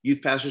 listen,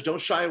 youth pastors,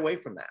 don't shy away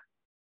from that.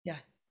 Yeah,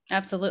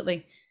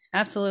 absolutely.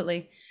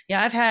 Absolutely.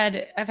 Yeah, I've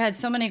had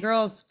so many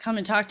girls come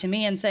and talk to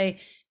me and say,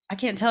 I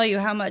can't tell you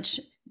how much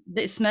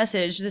this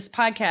message, this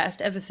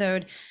podcast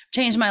episode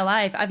changed my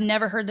life. I've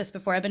never heard this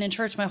before. I've been in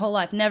church my whole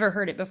life, never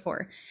heard it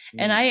before.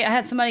 And I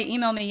had somebody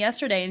email me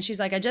yesterday and she's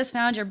like, I just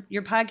found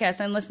your podcast.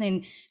 I'm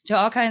listening to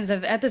all kinds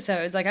of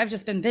episodes. Like, I've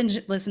just been binge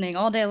listening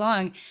all day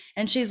long.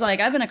 And she's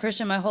like, I've been a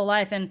Christian my whole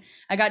life and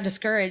I got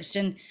discouraged.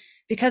 And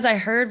because I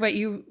heard what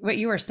you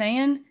were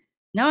saying,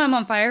 now I'm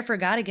on fire for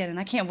God again. And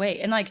I can't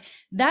wait. And like,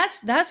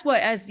 that's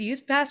what, as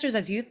youth pastors,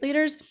 as youth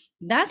leaders,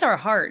 that's our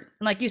heart.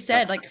 And like you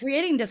said, like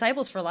creating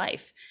disciples for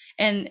life.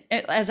 And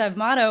as a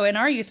motto in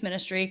our youth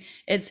ministry,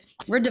 it's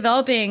we're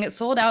developing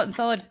sold out and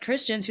solid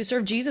Christians who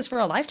serve Jesus for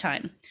a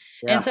lifetime.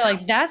 Yeah. And so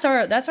like that's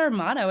our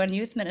motto in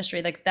youth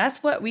ministry. Like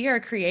that's what we are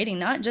creating,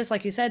 not just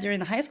like you said during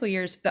the high school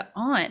years, but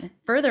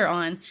further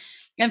on.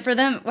 And for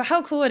them, well,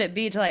 how cool would it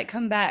be to like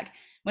come back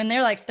when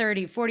they're like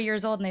 30, 40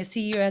 years old and they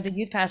see you as a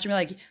youth pastor and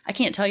be like, I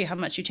can't tell you how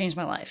much you changed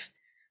my life.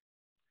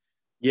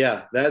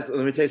 Yeah, let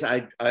me tell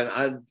you,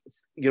 I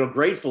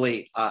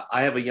gratefully,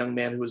 I have a young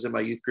man who was in my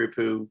youth group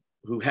who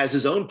has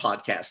his own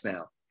podcast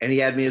now, and he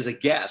had me as a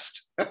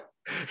guest, and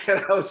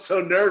I was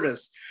so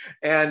nervous,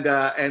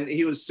 and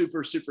he was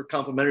super, super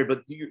complimentary.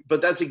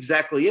 But that's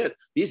exactly it.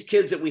 These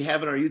kids that we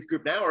have in our youth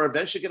group now are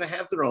eventually going to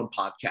have their own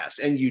podcast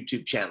and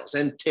YouTube channels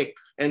and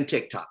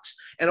TikToks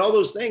and all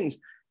those things,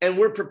 and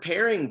we're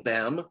preparing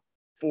them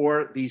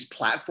for these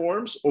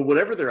platforms or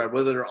whatever they're at,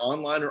 whether they're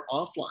online or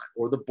offline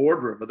or the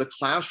boardroom or the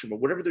classroom or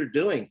whatever they're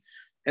doing,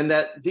 and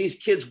that these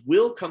kids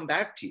will come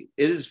back to you.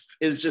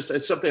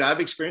 It's something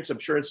I've experienced. I'm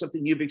sure it's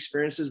something you've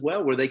experienced as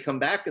well, where they come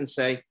back and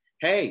say,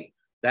 hey,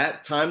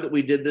 that time that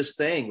we did this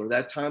thing, or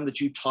that time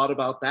that you taught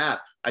about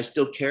that, I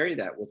still carry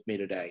that with me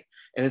today.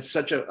 And it's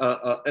such an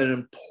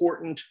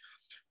important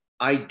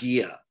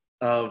idea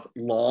of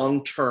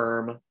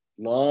long-term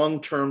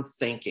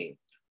thinking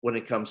when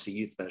it comes to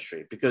youth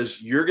ministry,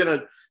 because you're going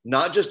to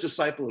not just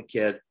disciple a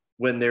kid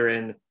when they're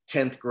in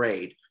 10th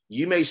grade.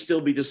 You may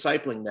still be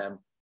discipling them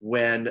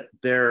when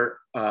they're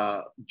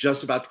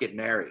just about to get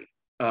married,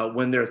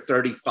 when they're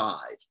 35,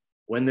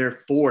 when they're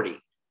 40,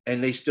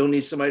 and they still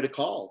need somebody to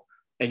call.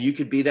 And you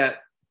could be that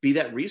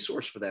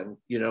resource for them,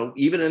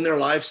 even in their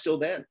lives still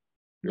then.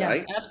 Yeah,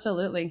 right?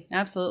 Absolutely.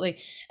 Absolutely.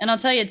 And I'll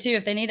tell you too,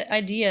 if they need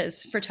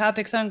ideas for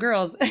topics on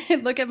girls,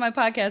 look at my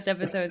podcast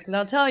episodes, because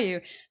I'll tell you,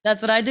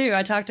 that's what I do.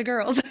 I talk to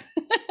girls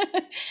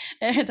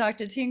and I talk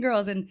to teen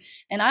girls, and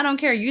I don't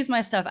care. Use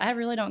my stuff. I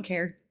really don't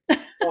care.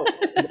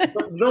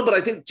 But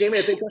I think,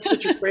 Jamie, that's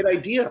such a great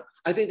idea.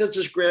 I think that's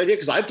just a great idea,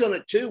 because I've done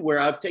it too, where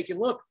I've taken,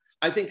 look,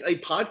 I think a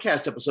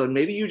podcast episode,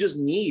 maybe you just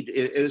need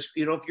is,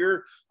 if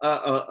you're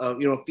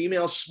a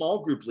female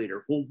small group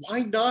leader, well,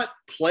 why not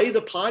play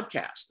the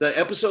podcast? The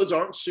episodes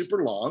aren't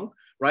super long,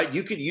 right?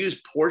 You could use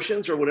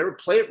portions or whatever,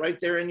 play it right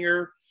there in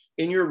your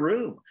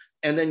room,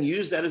 and then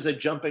use that as a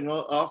jumping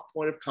off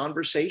point of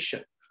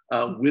conversation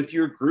with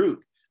your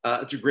group.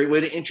 It's a great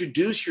way to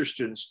introduce your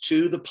students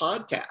to the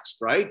podcast,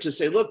 right? To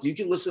say, look, you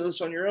can listen to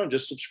this on your own.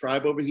 Just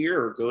subscribe over here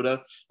or go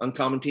to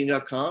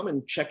uncommonteen.com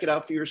and check it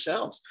out for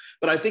yourselves.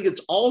 But I think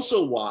it's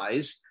also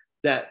wise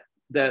that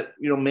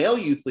male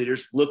youth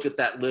leaders look at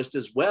that list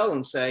as well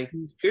and say,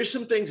 here's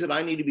some things that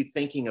I need to be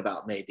thinking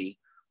about maybe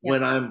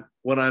when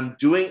I'm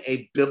doing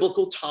a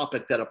biblical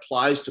topic that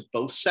applies to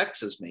both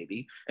sexes,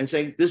 maybe, and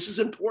saying this is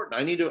important.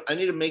 I need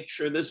to make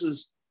sure this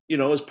is,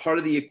 as part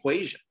of the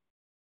equation.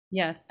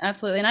 Yeah,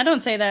 absolutely. And I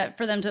don't say that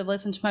for them to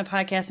listen to my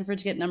podcast and for it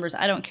to get numbers.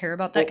 I don't care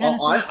about that kind of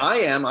stuff. I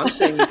am. I'm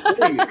saying it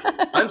for you.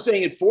 I'm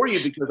saying it for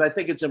you because I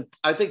think the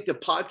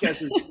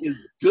podcast is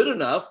good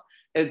enough.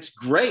 It's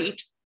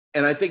great.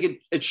 And I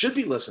think it should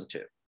be listened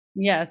to.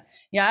 Yeah.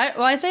 Yeah.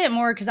 I say it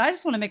more because I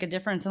just want to make a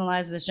difference in the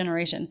lives of this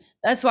generation.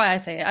 That's why I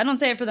say it. I don't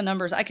say it for the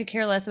numbers. I could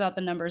care less about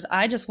the numbers.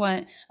 I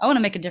want to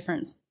make a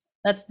difference.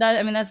 That's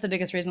the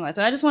biggest reason why.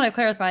 So I just want to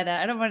clarify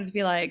that. I don't want it to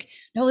be like,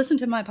 no, listen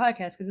to my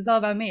podcast because it's all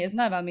about me. It's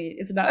not about me.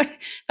 It's about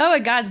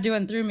what God's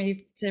doing through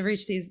me to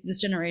reach this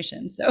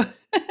generation. So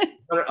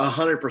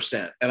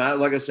 100%.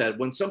 And like I said,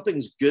 when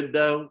something's good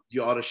though,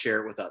 you ought to share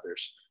it with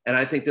others. And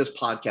I think this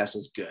podcast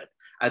is good.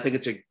 I think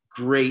it's a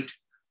great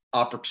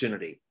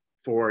opportunity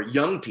for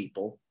young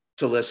people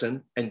to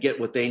listen and get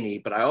what they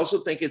need. But I also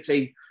think it's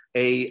a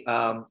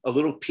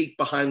little peek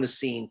behind the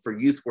scene for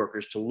youth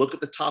workers to look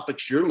at the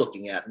topics you're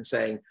looking at and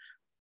saying,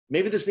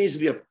 maybe this needs to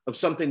be of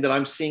something that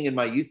I'm seeing in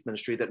my youth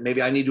ministry that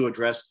maybe I need to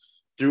address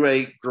through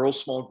a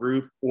girls' small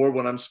group or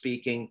when I'm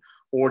speaking,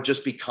 or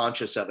just be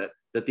conscious of it,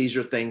 that these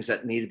are things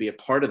that need to be a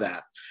part of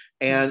that.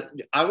 And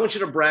I want you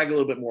to brag a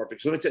little bit more,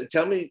 because let me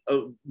tell me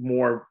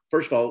more.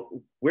 First of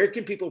all, where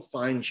can people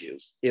find you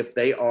if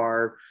they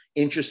are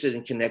interested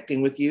in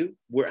connecting with you?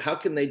 How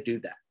can they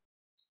do that?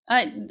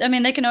 I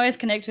mean, they can always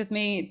connect with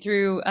me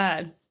through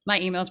my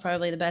email is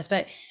probably the best,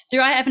 but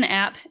I have an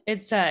app.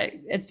 It's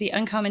the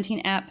Uncommon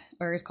Teen app,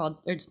 or it's called.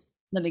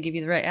 Let me give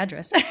you the right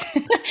address.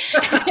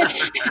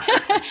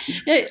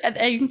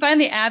 You can find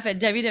the app at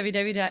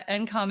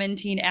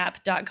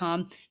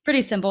www.uncommonteenapp.com.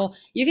 Pretty simple.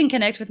 You can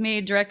connect with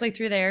me directly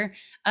through there.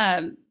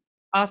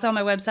 Also on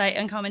my website,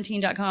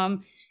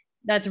 uncommonteen.com.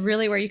 That's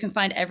really where you can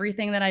find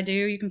everything that I do.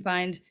 You can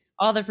find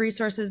all the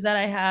resources that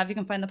I have. You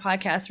can find the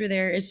podcast through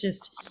there. It's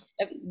just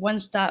a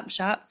one-stop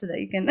shop so that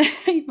you can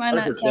find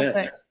 100%. That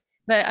stuff.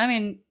 But I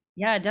mean,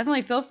 yeah,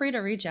 definitely feel free to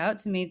reach out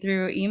to me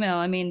through email.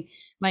 I mean,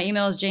 my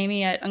email is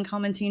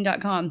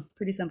jamie@uncommonteen.com.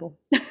 Pretty simple.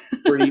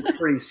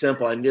 pretty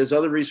simple. And there's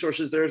other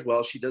resources there as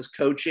well. She does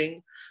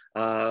coaching,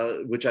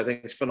 which I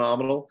think is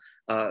phenomenal.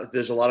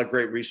 There's a lot of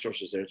great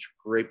resources there. It's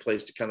a great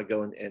place to kind of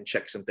go and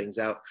check some things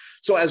out.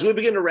 So as we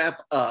begin to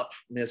wrap up,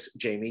 Miss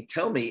Jamie,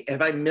 tell me,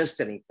 have I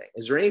missed anything?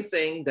 Is there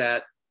anything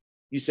that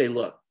you say,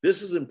 look,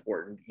 this is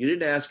important. You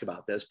didn't ask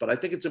about this, but I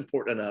think it's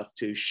important enough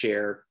to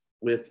share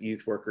with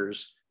youth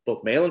workers,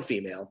 both male and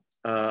female,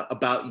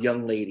 about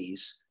young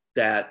ladies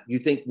that you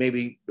think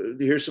maybe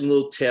here's some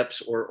little tips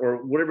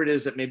or whatever it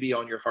is that may be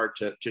on your heart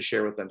to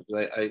share with them.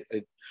 Because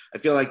I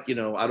feel like, I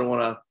don't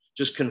want to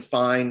just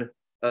confine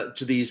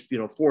to these,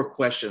 4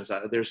 questions.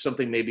 There's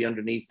something maybe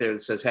underneath there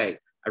that says, hey,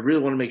 I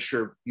really want to make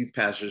sure youth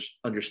pastors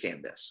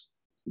understand this.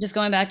 Just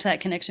going back to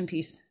that connection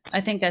piece, I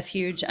think that's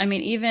huge. I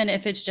mean, even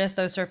if it's just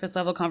those surface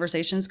level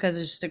conversations, because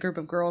it's just a group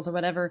of girls or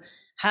whatever,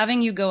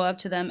 having you go up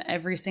to them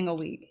every single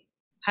week,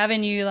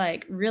 having you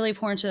like really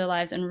pour into their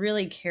lives and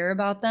really care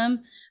about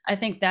them, I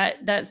think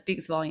that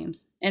speaks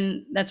volumes.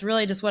 And that's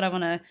really just what I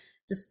want to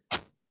just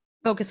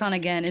focus on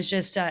again, is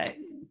just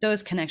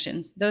those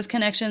connections. Those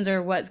connections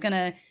are what's going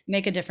to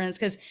make a difference.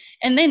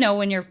 And they know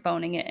when you're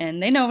phoning it in.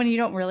 They know when you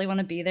don't really want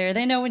to be there.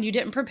 They know when you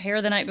didn't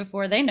prepare the night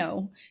before. They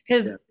know.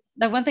 Because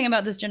the one thing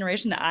about this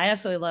generation that I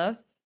absolutely love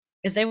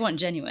is they want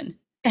genuine.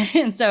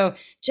 And so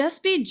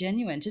just be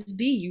genuine. Just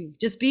be you.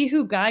 Just be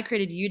who God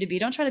created you to be.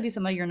 Don't try to be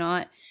somebody you're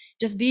not.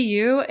 Just be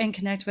you and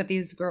connect with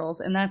these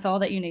girls. And that's all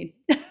that you need.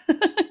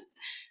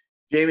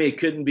 Jamie, it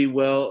couldn't be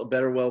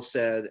better well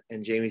said.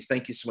 And Jamie,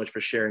 thank you so much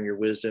for sharing your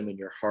wisdom and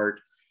your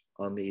heart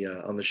on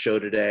the show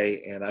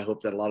today. And I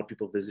hope that a lot of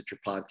people visit your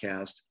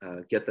podcast,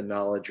 get the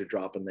knowledge you're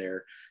dropping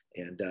there,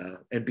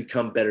 and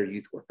become better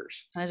youth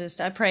workers.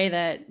 I pray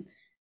that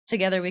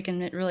together we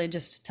can really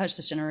just touch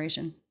this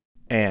generation.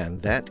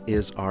 And that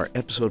is our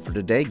episode for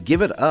today.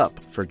 Give it up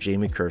for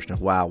Jamie Kirshner.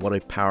 Wow, what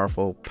a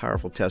powerful,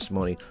 powerful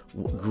testimony.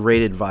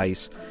 Great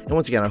advice. And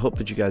once again, I hope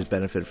that you guys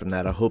benefited from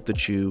that. I hope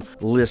that you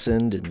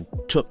listened and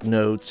took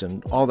notes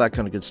and all that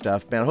kind of good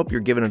stuff. Man, I hope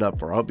you're giving it up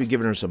for her. I hope you're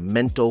giving her some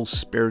mental,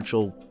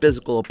 spiritual,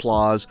 physical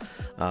applause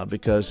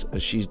because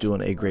she's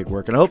doing a great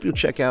work. And I hope you'll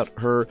check out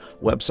her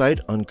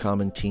website,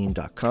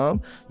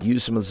 uncommonteen.com.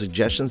 Use some of the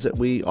suggestions that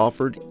we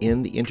offered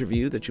in the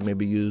interview that you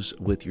maybe use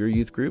with your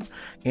youth group.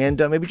 And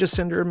maybe just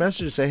send her a message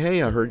message to say,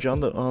 hey, I heard you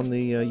on the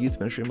Youth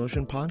Ministry in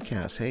Motion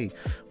podcast. Hey,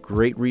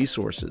 great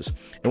resources.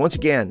 And once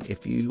again,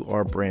 if you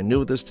are brand new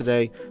with us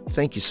today,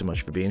 thank you so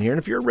much for being here. And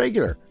if you're a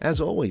regular,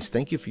 as always,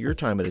 thank you for your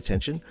time and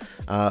attention.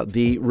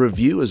 The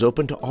review is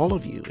open to all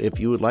of you. If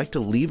you would like to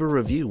leave a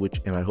review,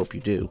 and I hope you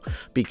do,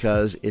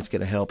 because it's going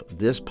to help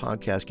this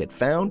podcast get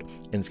found,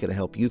 and it's going to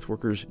help youth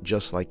workers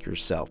just like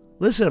yourself.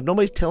 Listen, if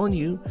nobody's telling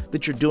you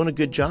that you're doing a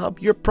good job,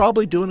 you're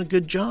probably doing a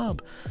good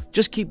job.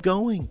 Just keep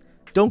going.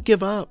 Don't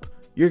give up.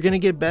 You're going to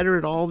get better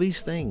at all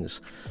these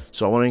things.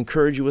 So I want to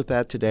encourage you with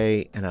that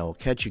today, and I will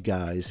catch you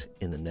guys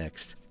in the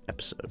next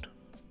episode.